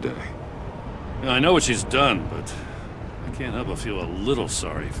she is today. I know what she's done, but I can't help but feel a little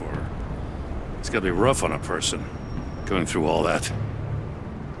sorry for her. It's gotta be rough on a person, going through all that.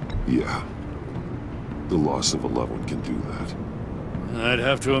 Yeah. The loss of a loved one can do that. I'd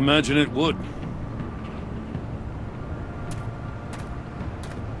have to imagine it would.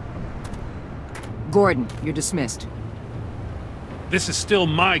 Gordon, you're dismissed. This is still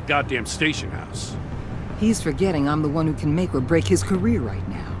my goddamn station house. He's forgetting I'm the one who can make or break his career right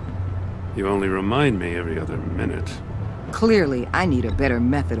now. You only remind me every other minute. Clearly, I need a better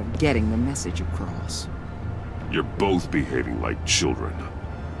method of getting the message across. You're both behaving like children.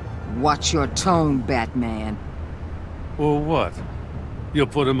 Watch your tone, Batman. Or what? You'll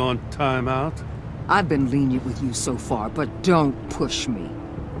put him on timeout? I've been lenient with you so far, but don't push me.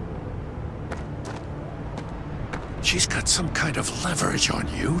 She's got some kind of leverage on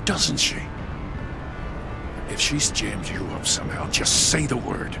you, doesn't she? If she's jammed you up somehow, just say the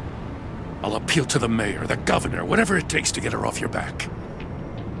word. I'll appeal to the mayor, the governor, whatever it takes to get her off your back.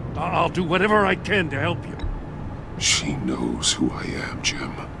 I'll do whatever I can to help you. She knows who I am,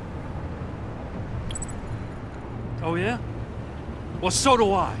 Jim. Oh, yeah? Well, so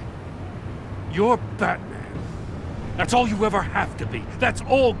do I. You're Batman. That's all you ever have to be. That's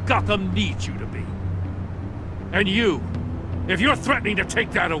all Gotham needs you to be. And you, if you're threatening to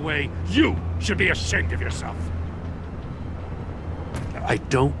take that away, you should be ashamed of yourself. I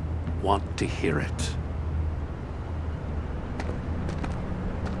don't want to hear it.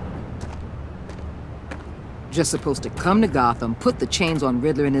 Just supposed to come to Gotham, put the chains on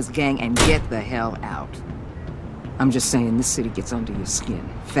Riddler and his gang, and get the hell out. I'm just saying, this city gets under your skin.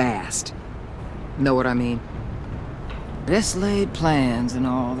 Fast. Know what I mean? Best laid plans and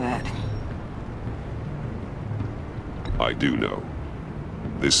all that. I do know.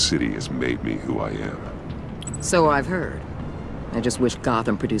 This city has made me who I am. So I've heard. I just wish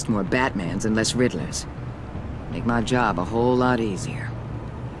Gotham produced more Batmans and less Riddlers. Make my job a whole lot easier.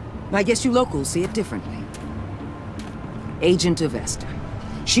 I guess you locals see it differently. Agent Avesta.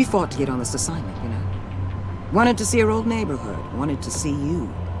 She fought to get on this assignment, you know. Wanted to see her old neighborhood. Wanted to see you.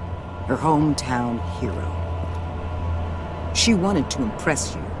 Her hometown hero. She wanted to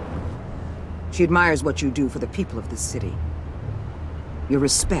impress you. She admires what you do for the people of this city. Your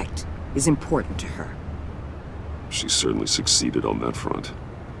respect is important to her. She certainly succeeded on that front.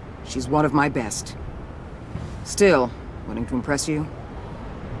 She's one of my best. Still, wanting to impress you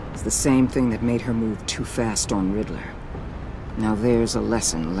is the same thing that made her move too fast on Riddler. Now there's a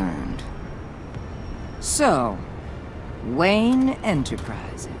lesson learned. So, Wayne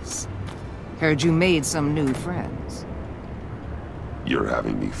Enterprises. Heard you made some new friends. You're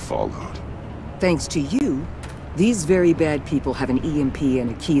having me followed. Thanks to you, these very bad people have an EMP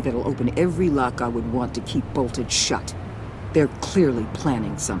and a key that'll open every lock I would want to keep bolted shut. They're clearly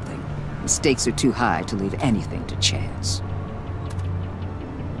planning something. The stakes are too high to leave anything to chance.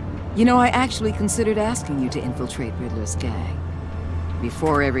 You know, I actually considered asking you to infiltrate Riddler's gang.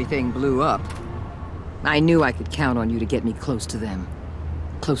 Before everything blew up, I knew I could count on you to get me close to them.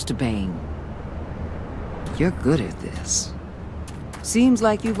 Close to Bane. You're good at this. Seems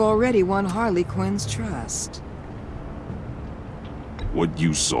like you've already won Harley Quinn's trust. What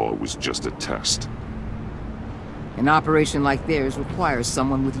you saw was just a test. An operation like theirs requires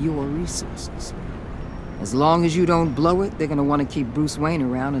someone with your resources. As long as you don't blow it, they're gonna want to keep Bruce Wayne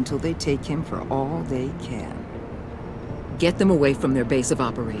around until they take him for all they can. Get them away from their base of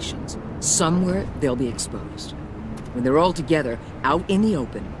operations. Somewhere they'll be exposed. When they're all together, out in the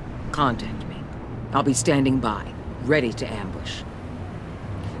open, contact me. I'll be standing by, ready to ambush.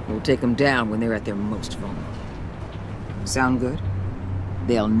 We'll take them down when they're at their most vulnerable. Sound good?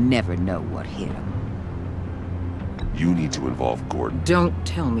 They'll never know what hit them. You need to involve Gordon. Don't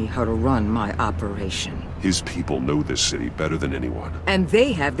tell me how to run my operation. His people know this city better than anyone. And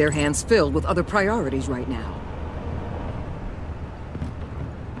they have their hands filled with other priorities right now.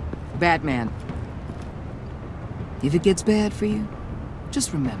 Batman. If it gets bad for you,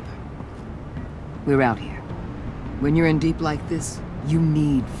 just remember. We're out here. When you're in deep like this, you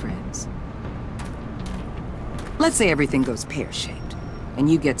need friends. Let's say everything goes pear-shaped, and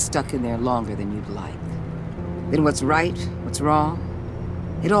you get stuck in there longer than you'd like. Then what's right, what's wrong,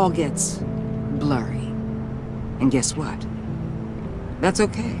 it all gets blurry. And guess what? That's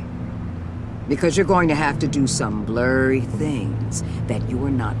okay. Because you're going to have to do some blurry things that you're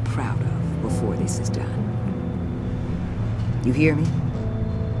not proud of before this is done. You hear me?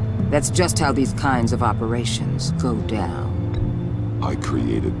 That's just how these kinds of operations go down. I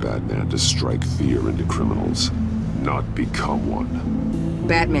created Batman to strike fear into criminals, not become one.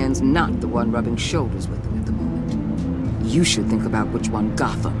 Batman's not the one rubbing shoulders with them at the moment. You should think about which one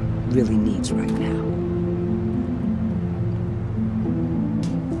Gotham really needs right now.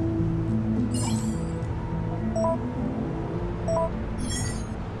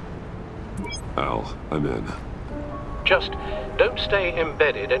 Al, I'm in. Just don't stay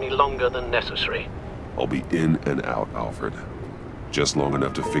embedded any longer than necessary. I'll be in and out, Alfred. Just long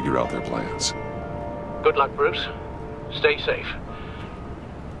enough to figure out their plans. Good luck, Bruce. Stay safe.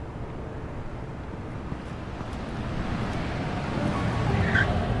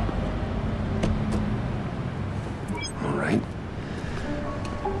 All right.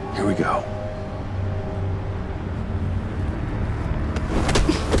 Here we go.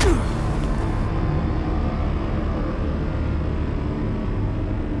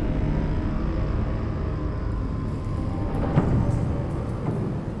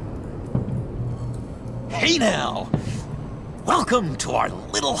 Hey now! Welcome to our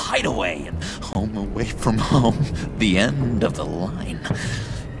little hideaway and home away from home, the end of the line.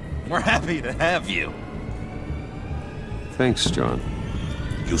 We're happy to have you. Thanks, John.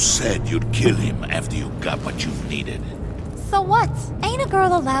 You said you'd kill him after you got what you needed. So what? Ain't a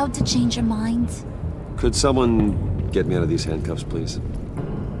girl allowed to change her mind? Could someone get me out of these handcuffs, please?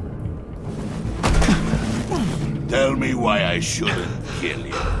 Tell me why I shouldn't kill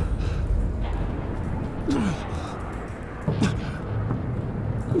you.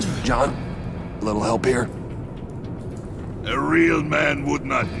 John, a little help here? A real man would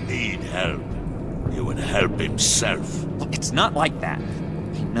not need help. He would help himself. Look, it's not like that.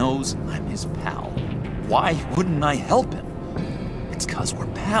 He knows I'm his pal. Why wouldn't I help him? It's 'cause we're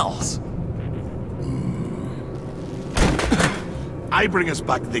pals. I bring us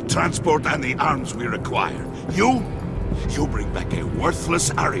back the transport and the arms we require. You bring back a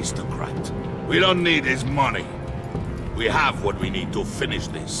worthless aristocrat. We don't need his money. We have what we need to finish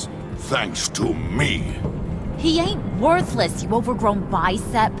this. Thanks to me. He ain't worthless, you overgrown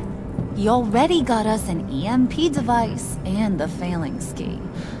bicep. He already got us an EMP device and the failing ski.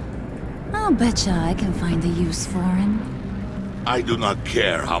 I'll betcha I can find a use for him. I do not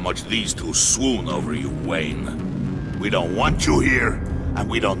care how much these two swoon over you, Wayne. We don't want you here, and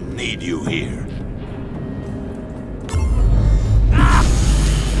we don't need you here.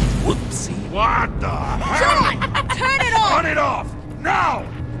 Whoopsie. What the hell? John! Turn it off! Turn it off! Now!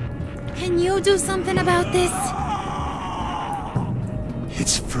 Can you do something about this?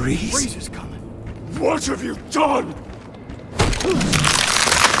 It's Freeze. Freeze is coming. What have you done?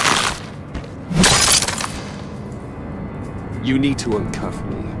 You need to uncuff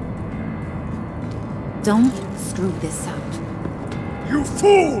me. Don't screw this up. You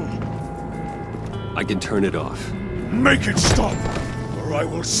fool! I can turn it off. Make it stop, or I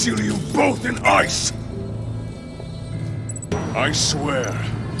will seal you both in ice! I swear,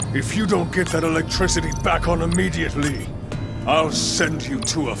 if you don't get that electricity back on immediately, I'll send you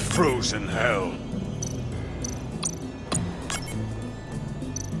to a frozen hell.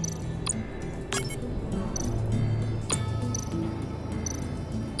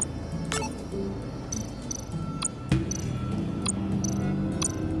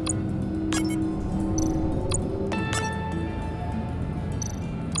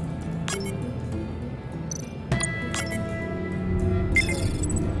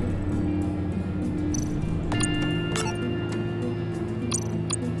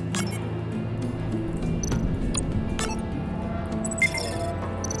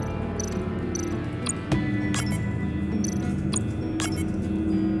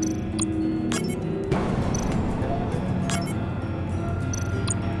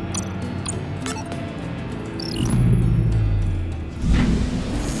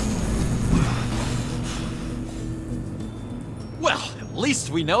 At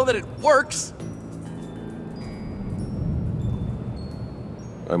least we know that it works.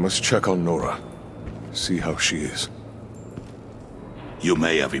 I must check on Nora. See how she is. You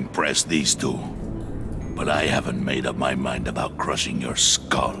may have impressed these two, but I haven't made up my mind about crushing your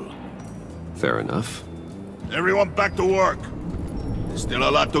skull. Fair enough. Everyone back to work. There's still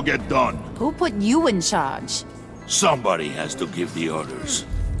a lot to get done. Who put you in charge? Somebody has to give the orders.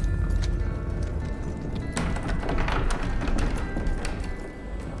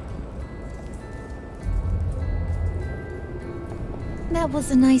 That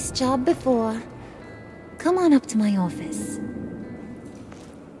was a nice job before. Come on up to my office.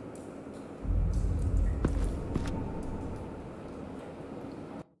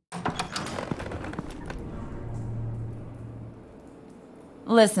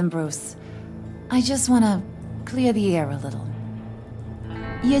 Listen, Bruce. I just want to clear the air a little.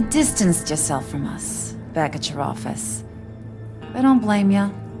 You distanced yourself from us back at your office. I don't blame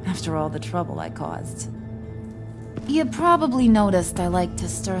you, after all the trouble I caused. You probably noticed I like to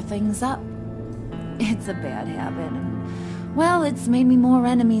stir things up. It's a bad habit, and, well, it's made me more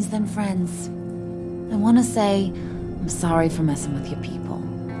enemies than friends. I want to say I'm sorry for messing with your people.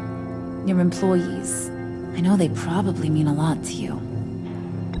 Your employees. I know they probably mean a lot to you.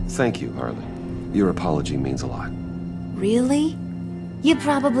 Thank you, Harley. Your apology means a lot. Really? You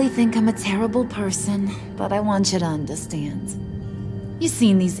probably think I'm a terrible person, but I want you to understand. You've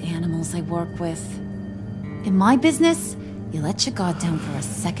seen these animals I work with. In my business, you let your guard down for a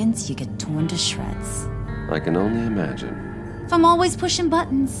second, you get torn to shreds. I can only imagine. If I'm always pushing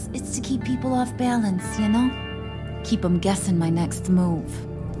buttons, it's to keep people off balance, you know? Keep them guessing my next move.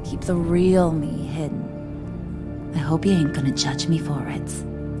 Keep the real me hidden. I hope you ain't gonna judge me for it.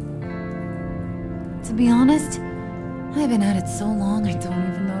 To be honest, I've been at it so long I don't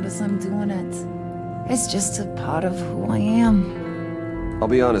even notice I'm doing it. It's just a part of who I am. I'll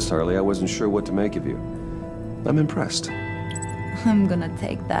be honest, Harley, I wasn't sure what to make of you. I'm impressed. I'm gonna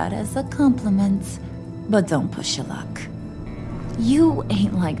take that as a compliment. But don't push your luck. You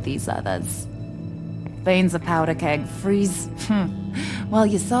ain't like these others. Bane's a powder keg. Freeze. Well,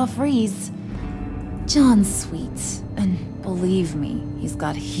 you saw Freeze. John's sweet, and believe me, he's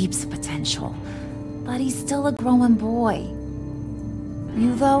got heaps of potential. But he's still a growing boy.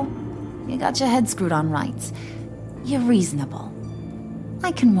 You, though, you got your head screwed on right. You're reasonable.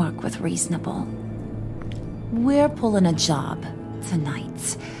 I can work with reasonable. We're pulling a job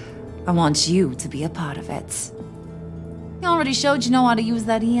tonight. I want you to be a part of it. You already showed you know how to use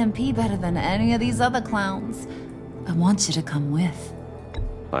that EMP better than any of these other clowns. I want you to come with.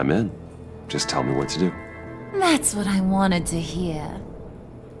 I'm in. Just tell me what to do. That's what I wanted to hear.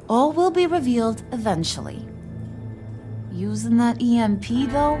 All will be revealed eventually. Using that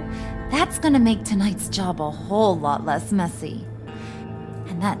EMP, though, that's gonna make tonight's job a whole lot less messy.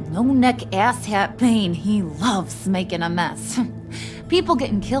 And that no-neck asshat Bane, he loves making a mess. People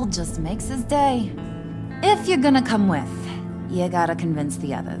getting killed just makes his day. If you're gonna come with, you gotta convince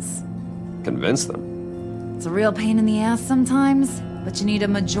the others. Convince them? It's a real pain in the ass sometimes, but you need a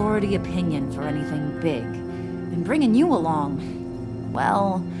majority opinion for anything big. And bringing you along,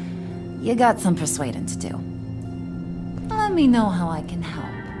 well, you got some persuading to do. Let me know how I can help.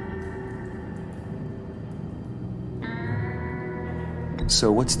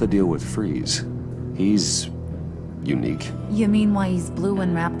 So what's the deal with Freeze? He's unique. You mean why he's blue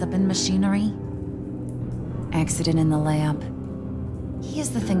and wrapped up in machinery? Accident in the lab. Here's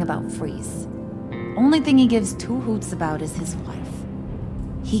the thing about Freeze. Only thing he gives two hoots about is his wife.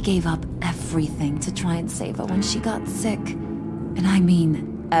 He gave up everything to try and save her when she got sick. And I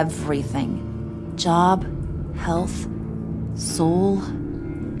mean everything. Job, health, soul,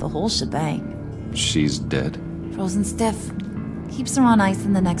 the whole shebang. She's dead? Frozen stiff. Keeps her on ice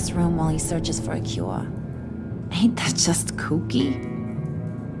in the next room while he searches for a cure. Ain't that just kooky?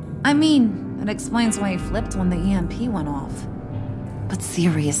 I mean, it explains why he flipped when the EMP went off. But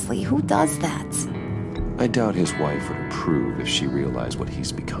seriously, who does that? I doubt his wife would approve if she realized what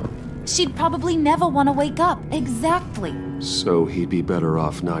he's become. She'd probably never want to wake up. Exactly. So he'd be better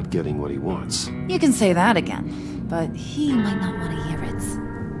off not getting what he wants. You can say that again, but he might not want to hear it.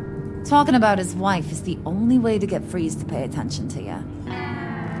 Talking about his wife is the only way to get Freeze to pay attention to you.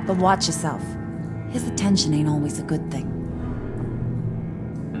 But watch yourself. His attention ain't always a good thing.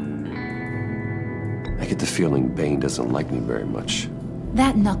 I get the feeling Bane doesn't like me very much.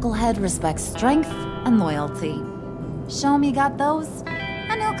 That knucklehead respects strength and loyalty. Show him you got those,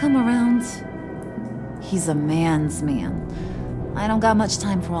 and he'll come around. He's a man's man. I don't got much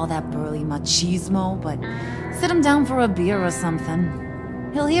time for all that burly machismo, but sit him down for a beer or something.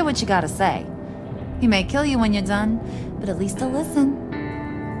 He'll hear what you gotta say. He may kill you when you're done, but at least he'll listen.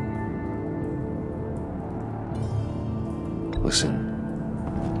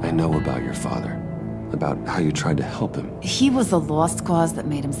 Listen, I know about your father. About how you tried to help him. He was a lost cause that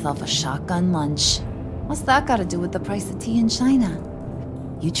made himself a shotgun lunch. What's that got to do with the price of tea in China?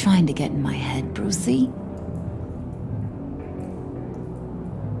 You trying to get in my head, Brucey?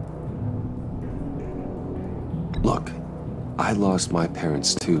 Look, I lost my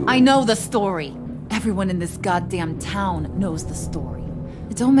parents too. I know the story. Everyone in this goddamn town knows the story.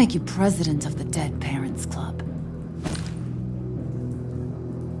 It don't make you president of the Dead Parents Club.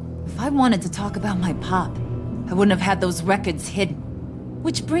 If I wanted to talk about my pop, I wouldn't have had those records hidden.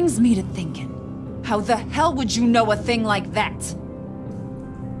 Which brings me to thinking, how the hell would you know a thing like that?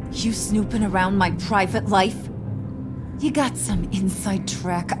 You snooping around my private life? You got some inside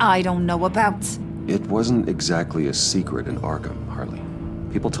track I don't know about. It wasn't exactly a secret in Arkham, Harley.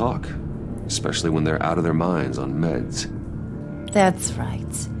 People talk, especially when they're out of their minds on meds. That's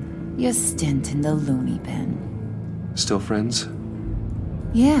right. Your stint in the loony bin. Still friends?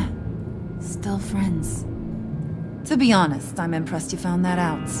 Yeah. Still friends. To be honest, I'm impressed you found that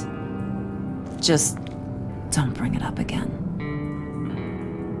out. Just don't bring it up again.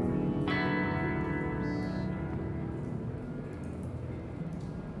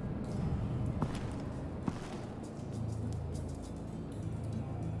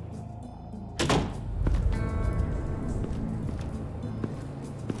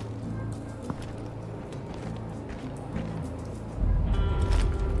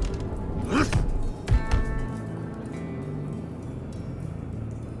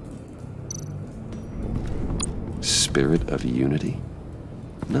 Spirit of unity?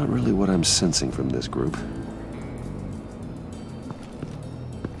 Not really what I'm sensing from this group.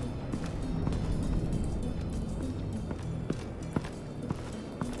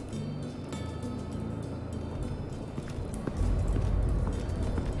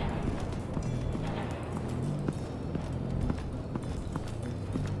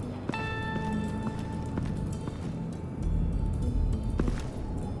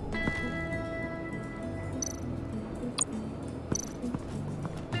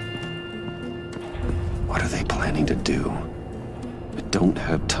 planning to do. I don't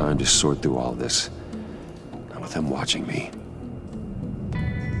have time to sort through all this. Not with him watching me.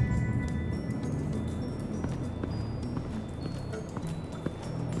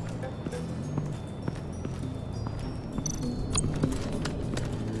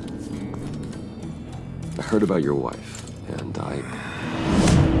 I heard about your wife, and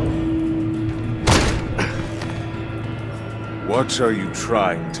What are you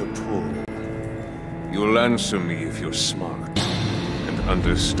trying to pull? You'll answer me if you're smart and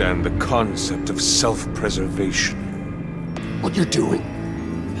understand the concept of self-preservation. What you're doing,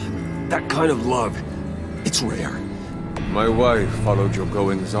 that kind of love, it's rare. My wife followed your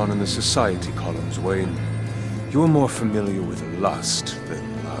goings-on in the society columns, Wayne. You're more familiar with lust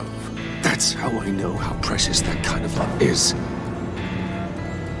than love. That's how I know how precious that kind of love is.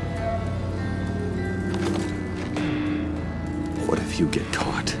 What if you get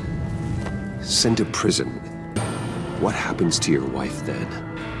caught? Sent to prison. What happens to your wife then?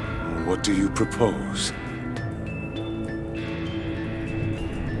 What do you propose?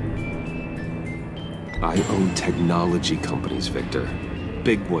 I own technology companies, Victor.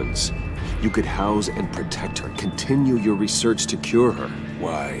 Big ones. You could house and protect her, continue your research to cure her.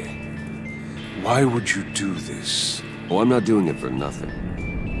 Why? Why would you do this? Oh, I'm not doing it for nothing.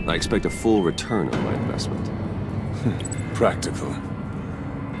 I expect a full return on my investment. Practical.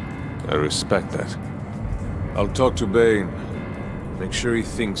 I respect that. I'll talk to Bane. Make sure he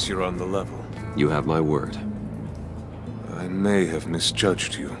thinks you're on the level. You have my word. I may have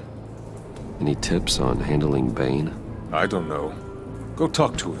misjudged you. Any tips on handling Bane? I don't know. Go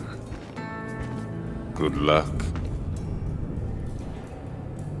talk to him. Good luck.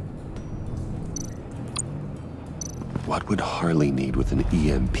 What would Harley need with an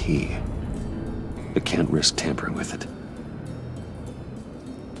EMP? I can't risk tampering with it.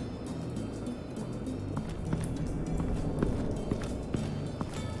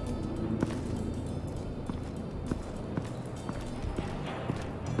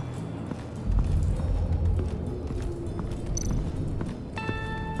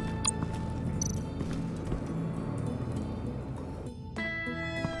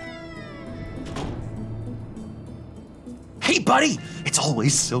 Hey, buddy! It's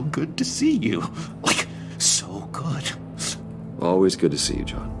always so good to see you. Like, so good. Always good to see you,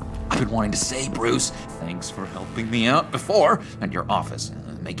 John. I've been wanting to say, Bruce, thanks for helping me out before at your office,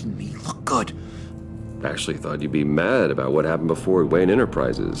 making me look good. Actually thought you'd be mad about what happened before Wayne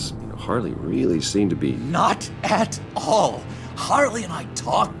Enterprises. Harley really seemed to be... Not at all. Harley and I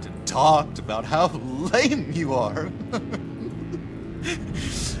talked and talked about how lame you are.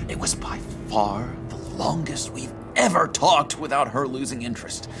 It was by far the longest we've ever talked without her losing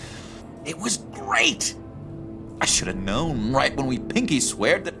interest. It was great. I should have known right when we pinky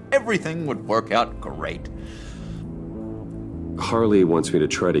sweared that everything would work out great. Harley wants me to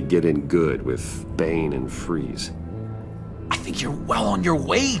try to get in good with Bane and Freeze. I think you're well on your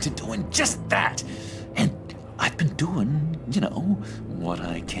way to doing just that. And I've been doing, what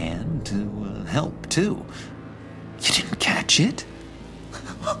I can to help too. You didn't catch it?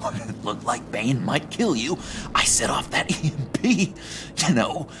 When it looked like Bane might kill you, I set off that EMP,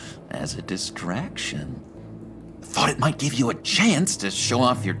 as a distraction. Thought it might give you a chance to show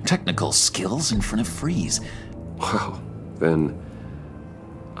off your technical skills in front of Freeze. Wow, then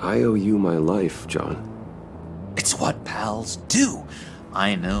I owe you my life, John. It's what pals do.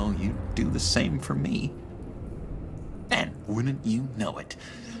 I know you'd do the same for me. And wouldn't you know it,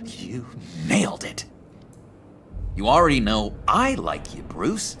 you nailed it. You already know I like you,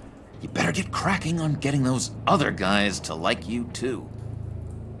 Bruce. You better get cracking on getting those other guys to like you, too.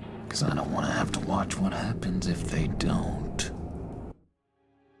 Because I don't want to have to watch what happens if they don't.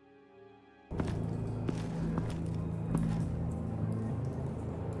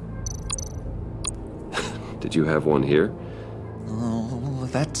 Did you have one here? Oh,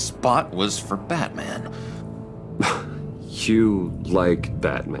 that spot was for Batman. You like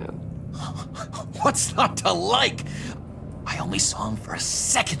Batman? What's not to like? I only saw him for a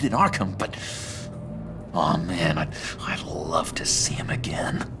second in Arkham, but... Oh man, I'd love to see him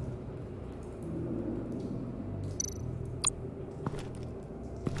again.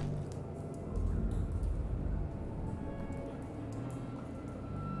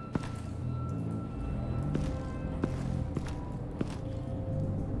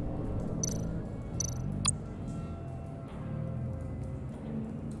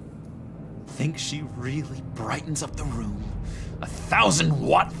 Think she really brightens up the room.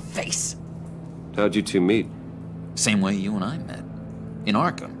 1,000-watt face. How'd you two meet? Same way you and I met. In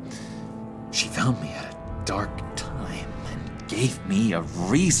Arkham. She found me at a dark time and gave me a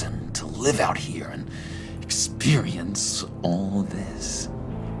reason to live out here and experience all this.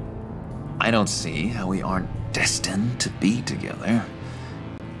 I don't see how we aren't destined to be together.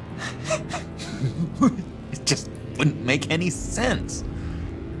 It just wouldn't make any sense.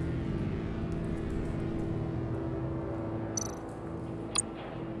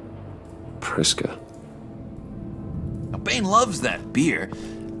 Priska. Now, Bane loves that beer.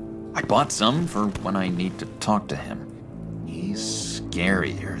 I bought some for when I need to talk to him. He's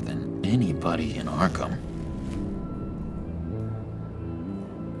scarier than anybody in Arkham.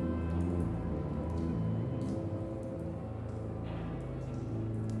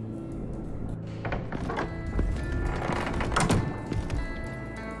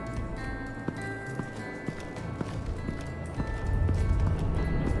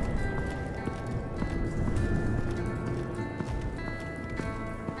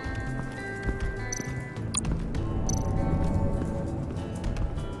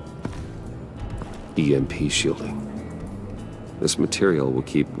 EMP shielding. This material will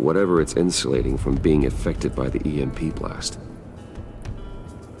keep whatever it's insulating from being affected by the EMP blast.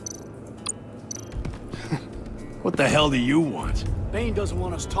 What the hell do you want? Bane doesn't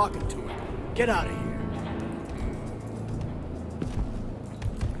want us talking to him. Get out of here.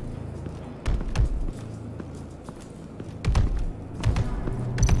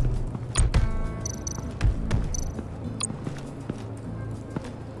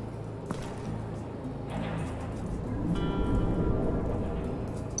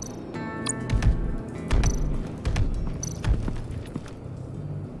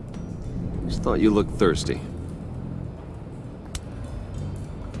 Thought you looked thirsty.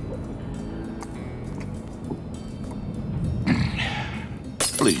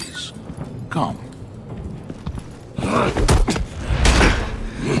 Please, come.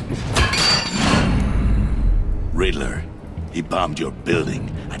 Riddler, he bombed your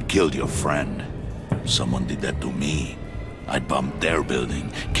building and killed your friend. Someone did that to me. I'd bomb their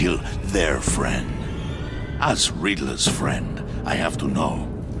building, kill their friend. As Riddler's friend, I have to know.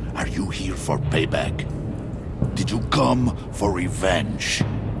 Are you here for payback? Did you come for revenge?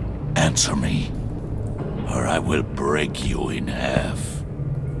 Answer me, or I will break you in half.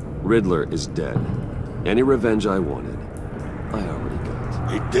 Riddler is dead. Any revenge I wanted, I already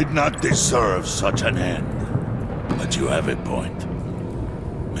got. He did not deserve such an end. But you have a point.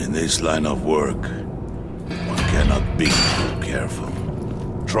 In this line of work, one cannot be too careful.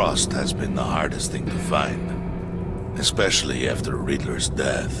 Trust has been the hardest thing to find. Especially after Riddler's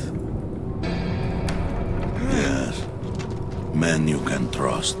death. Yes. Men you can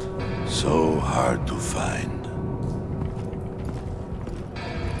trust. So hard to find.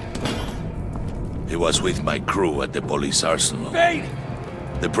 He was with my crew at the police arsenal. Bane!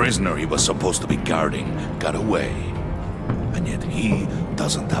 The prisoner he was supposed to be guarding got away. And yet he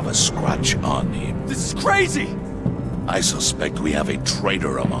doesn't have a scratch on him. This is crazy! I suspect we have a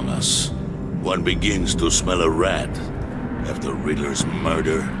traitor among us. One begins to smell a rat after Riddler's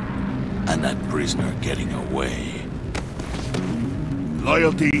murder and that prisoner getting away.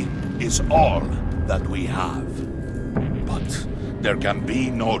 Loyalty is all that we have. But there can be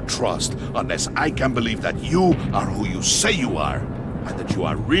no trust unless I can believe that you are who you say you are, and that you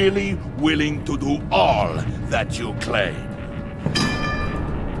are really willing to do all that you claim.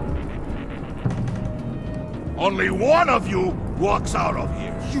 Only one of you walks out of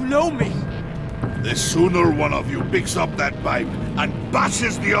here. You know me! The sooner one of you picks up that pipe and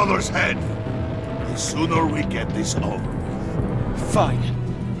bashes the other's head, the sooner we get this over with. Fine.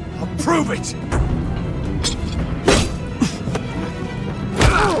 I'll prove it!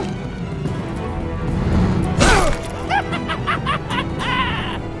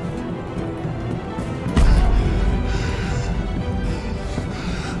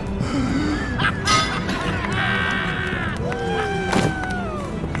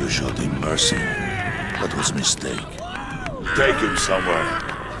 You showed him mercy. That was a mistake. Take him somewhere.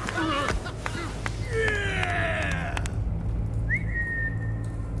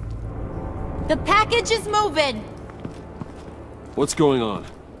 The package is moving! What's going on?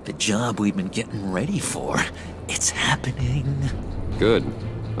 The job we've been getting ready for. It's happening. Good.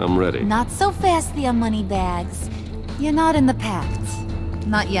 I'm ready. Not so fast, the Moneybags. You're not in the pact.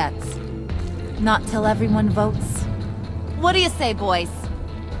 Not yet. Not till everyone votes. What do you say, boys?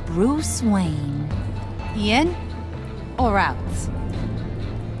 Bruce Wayne. In or out?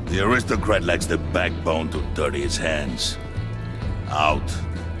 The aristocrat lacks the backbone to dirty his hands. Out.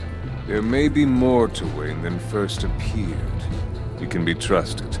 There may be more to Wayne than first appeared. You can be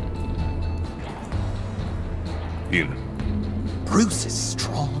trusted. In. Bruce is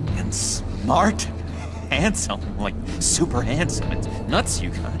strong and smart, handsome, like super handsome. It's nuts, you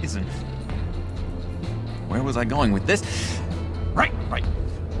guys. And where was I going with this? Right.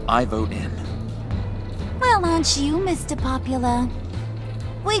 I vote in. Well, aren't you, Mr. Popular?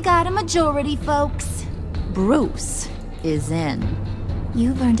 We got a majority, folks. Bruce is in.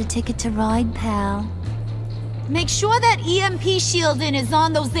 You've earned a ticket to ride, pal. Make sure that EMP shielding is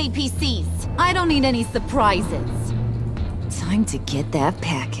on those APCs. I don't need any surprises. Time to get that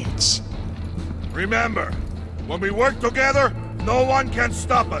package. Remember, when we work together, no one can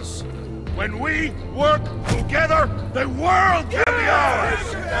stop us. When we work together, the world can be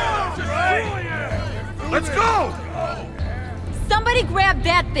ours! Let's go! Somebody grab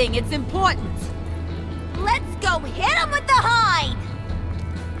that thing, it's important. Let's go hit him with the hide!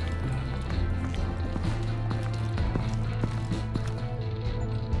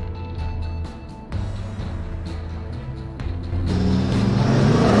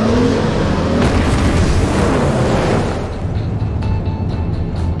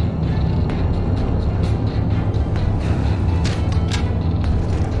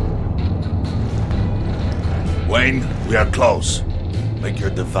 Wayne, we are close. Make your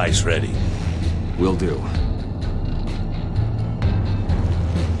device ready. Will do.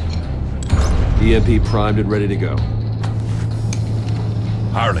 EMP primed and ready to go.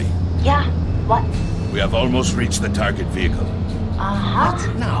 Harley. Yeah, what? We have almost reached the target vehicle. Uh-huh.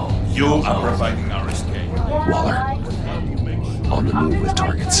 Now, you are providing our escape. Waller. On the move with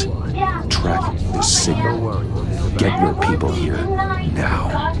targets. Track this signal. Get your people here.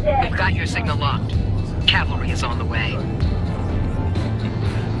 Now. We've got your signal locked. Cavalry is on the way.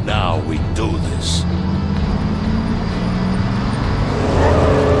 Now we do this.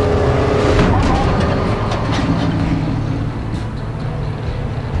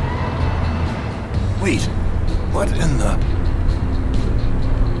 Wait, what in the...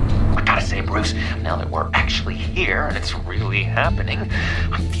 I gotta say, Bruce, now that we're actually here and it's really happening,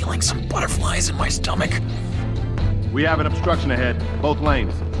 I'm feeling some butterflies in my stomach. We have an obstruction ahead, both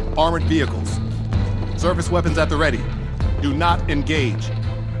lanes. Armored vehicles. Surface weapons at the ready. Do not engage.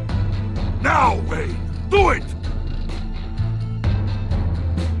 Now, Wayne! Do it!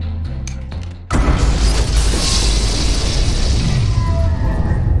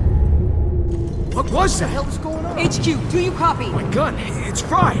 What was that? What the hell is going on? HQ, do you copy? My gun, it's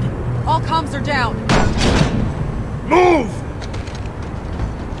fried. All comms are down. Move!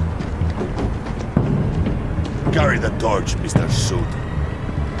 Carry the torch, Mr. Suit.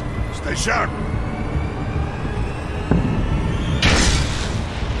 Stay sharp.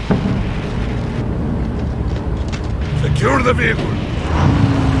 Secure the vehicle.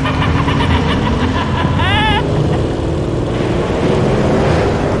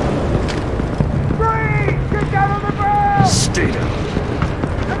 Breathe! Get down on the ground! Stay down.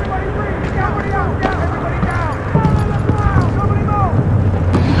 Everybody breathe! Everybody out! Down! Everybody down! Fall on the ground! Nobody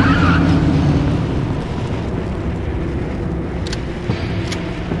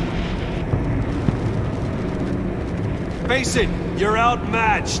move! Face it, you're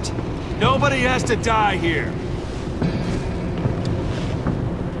outmatched. Nobody has to die here.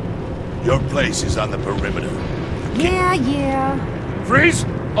 Your place is on the perimeter. Yeah. Freeze!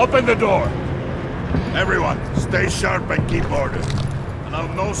 Open the door! Everyone, stay sharp and keep order. Allow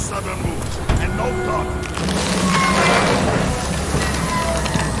no sudden moves, and no talk.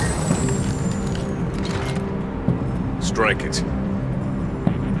 Strike it.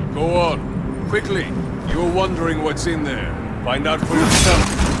 Go on. Quickly. You're wondering what's in there. Find out for yourself.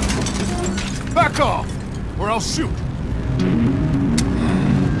 Back off, or I'll shoot.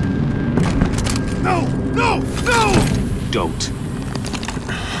 No! No! No! Don't.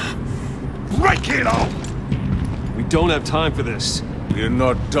 Right, kiddo! We don't have time for this. We're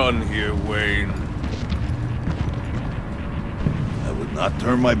not done here, Wayne. I would not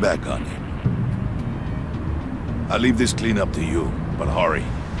turn my back on you. I'll leave this clean up to you, but hurry.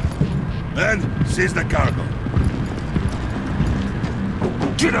 Then, seize the cargo.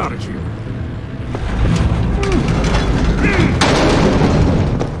 Get out of here.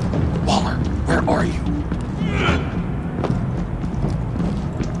 Waller, where are you?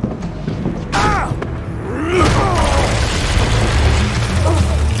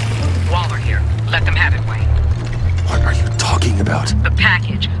 Waller here. Let them have it, Wayne. What are you talking about? The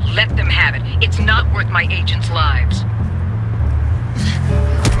package. Let them have it. It's not worth my agents' lives.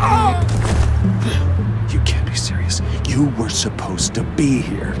 You can't be serious. You were supposed to be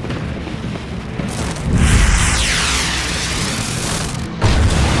here.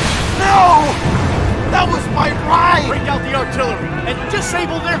 No! That was my ride! Break out the artillery and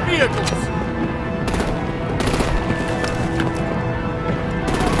disable their vehicles!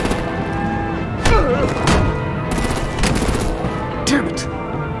 Damn it!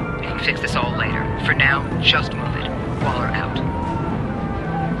 We can fix this all later. For now, Just move it. Waller out.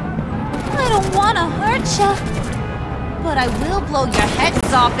 I don't want to hurt ya, but I will blow your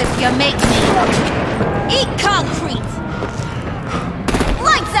heads off if you make me. Eat concrete!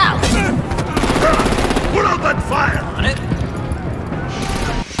 Lights out! Put out that fire! On it.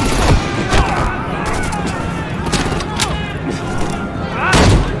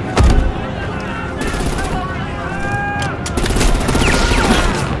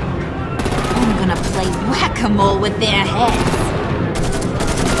 I'm gonna play whack-a-mole with their heads.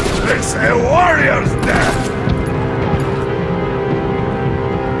 It's a warrior's death!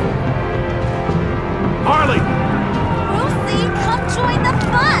 Harley! Brucey, come join the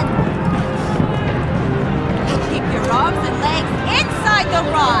fun! Keep your arms and legs inside the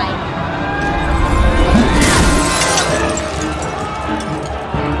ride!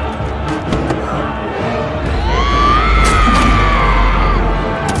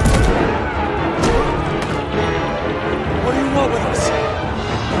 What do you want with us?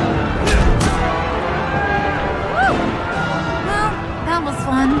 Woo! Well, that was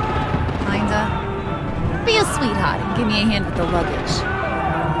fun. Kinda. Be a sweetheart and give me a hand with the luggage.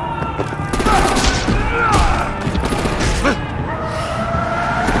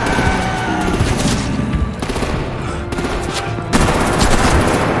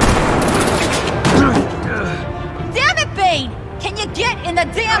 Damn it, Bane! Can you get in the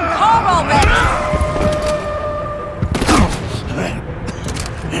damn car already?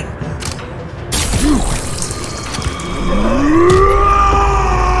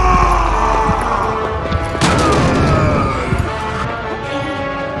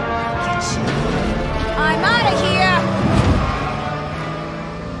 I'm out of here!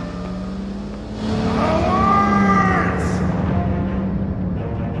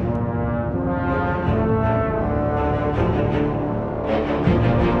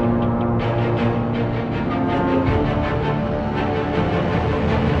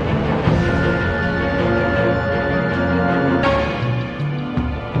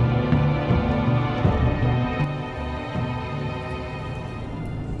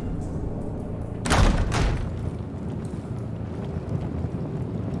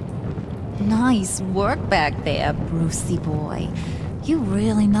 Nice work back there, Brucey boy. You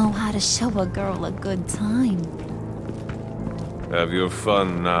really know how to show a girl a good time. Have your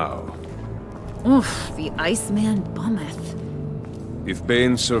fun now. Oof, the Iceman bummeth. If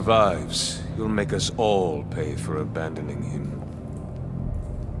Bane survives, he'll make us all pay for abandoning him.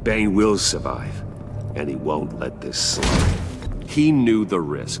 Bane will survive, and he won't let this slide. He knew the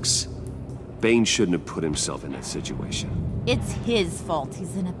risks. Bane shouldn't have put himself in that situation. It's his fault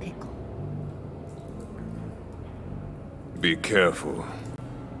he's in a pickle. Be careful.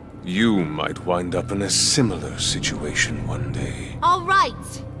 You might wind up in a similar situation one day. All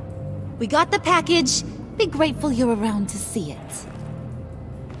right! We got the package. Be grateful you're around to see it.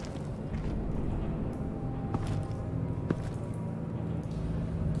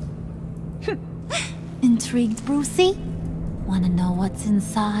 Intrigued, Brucey? Wanna know what's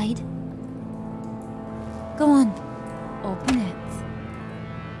inside? Go on, open it.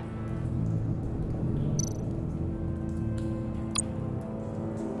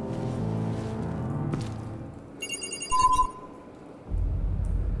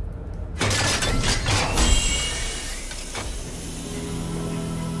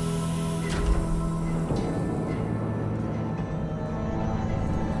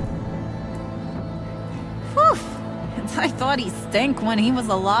 I thought he stank when he was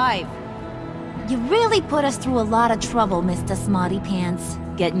alive. You really put us through a lot of trouble, Mr. Smarty Pants,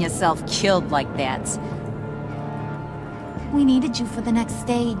 getting yourself killed like that. We needed you for the next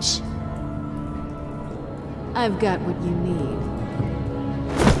stage. I've got what you need.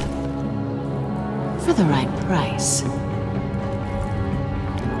 For the right price.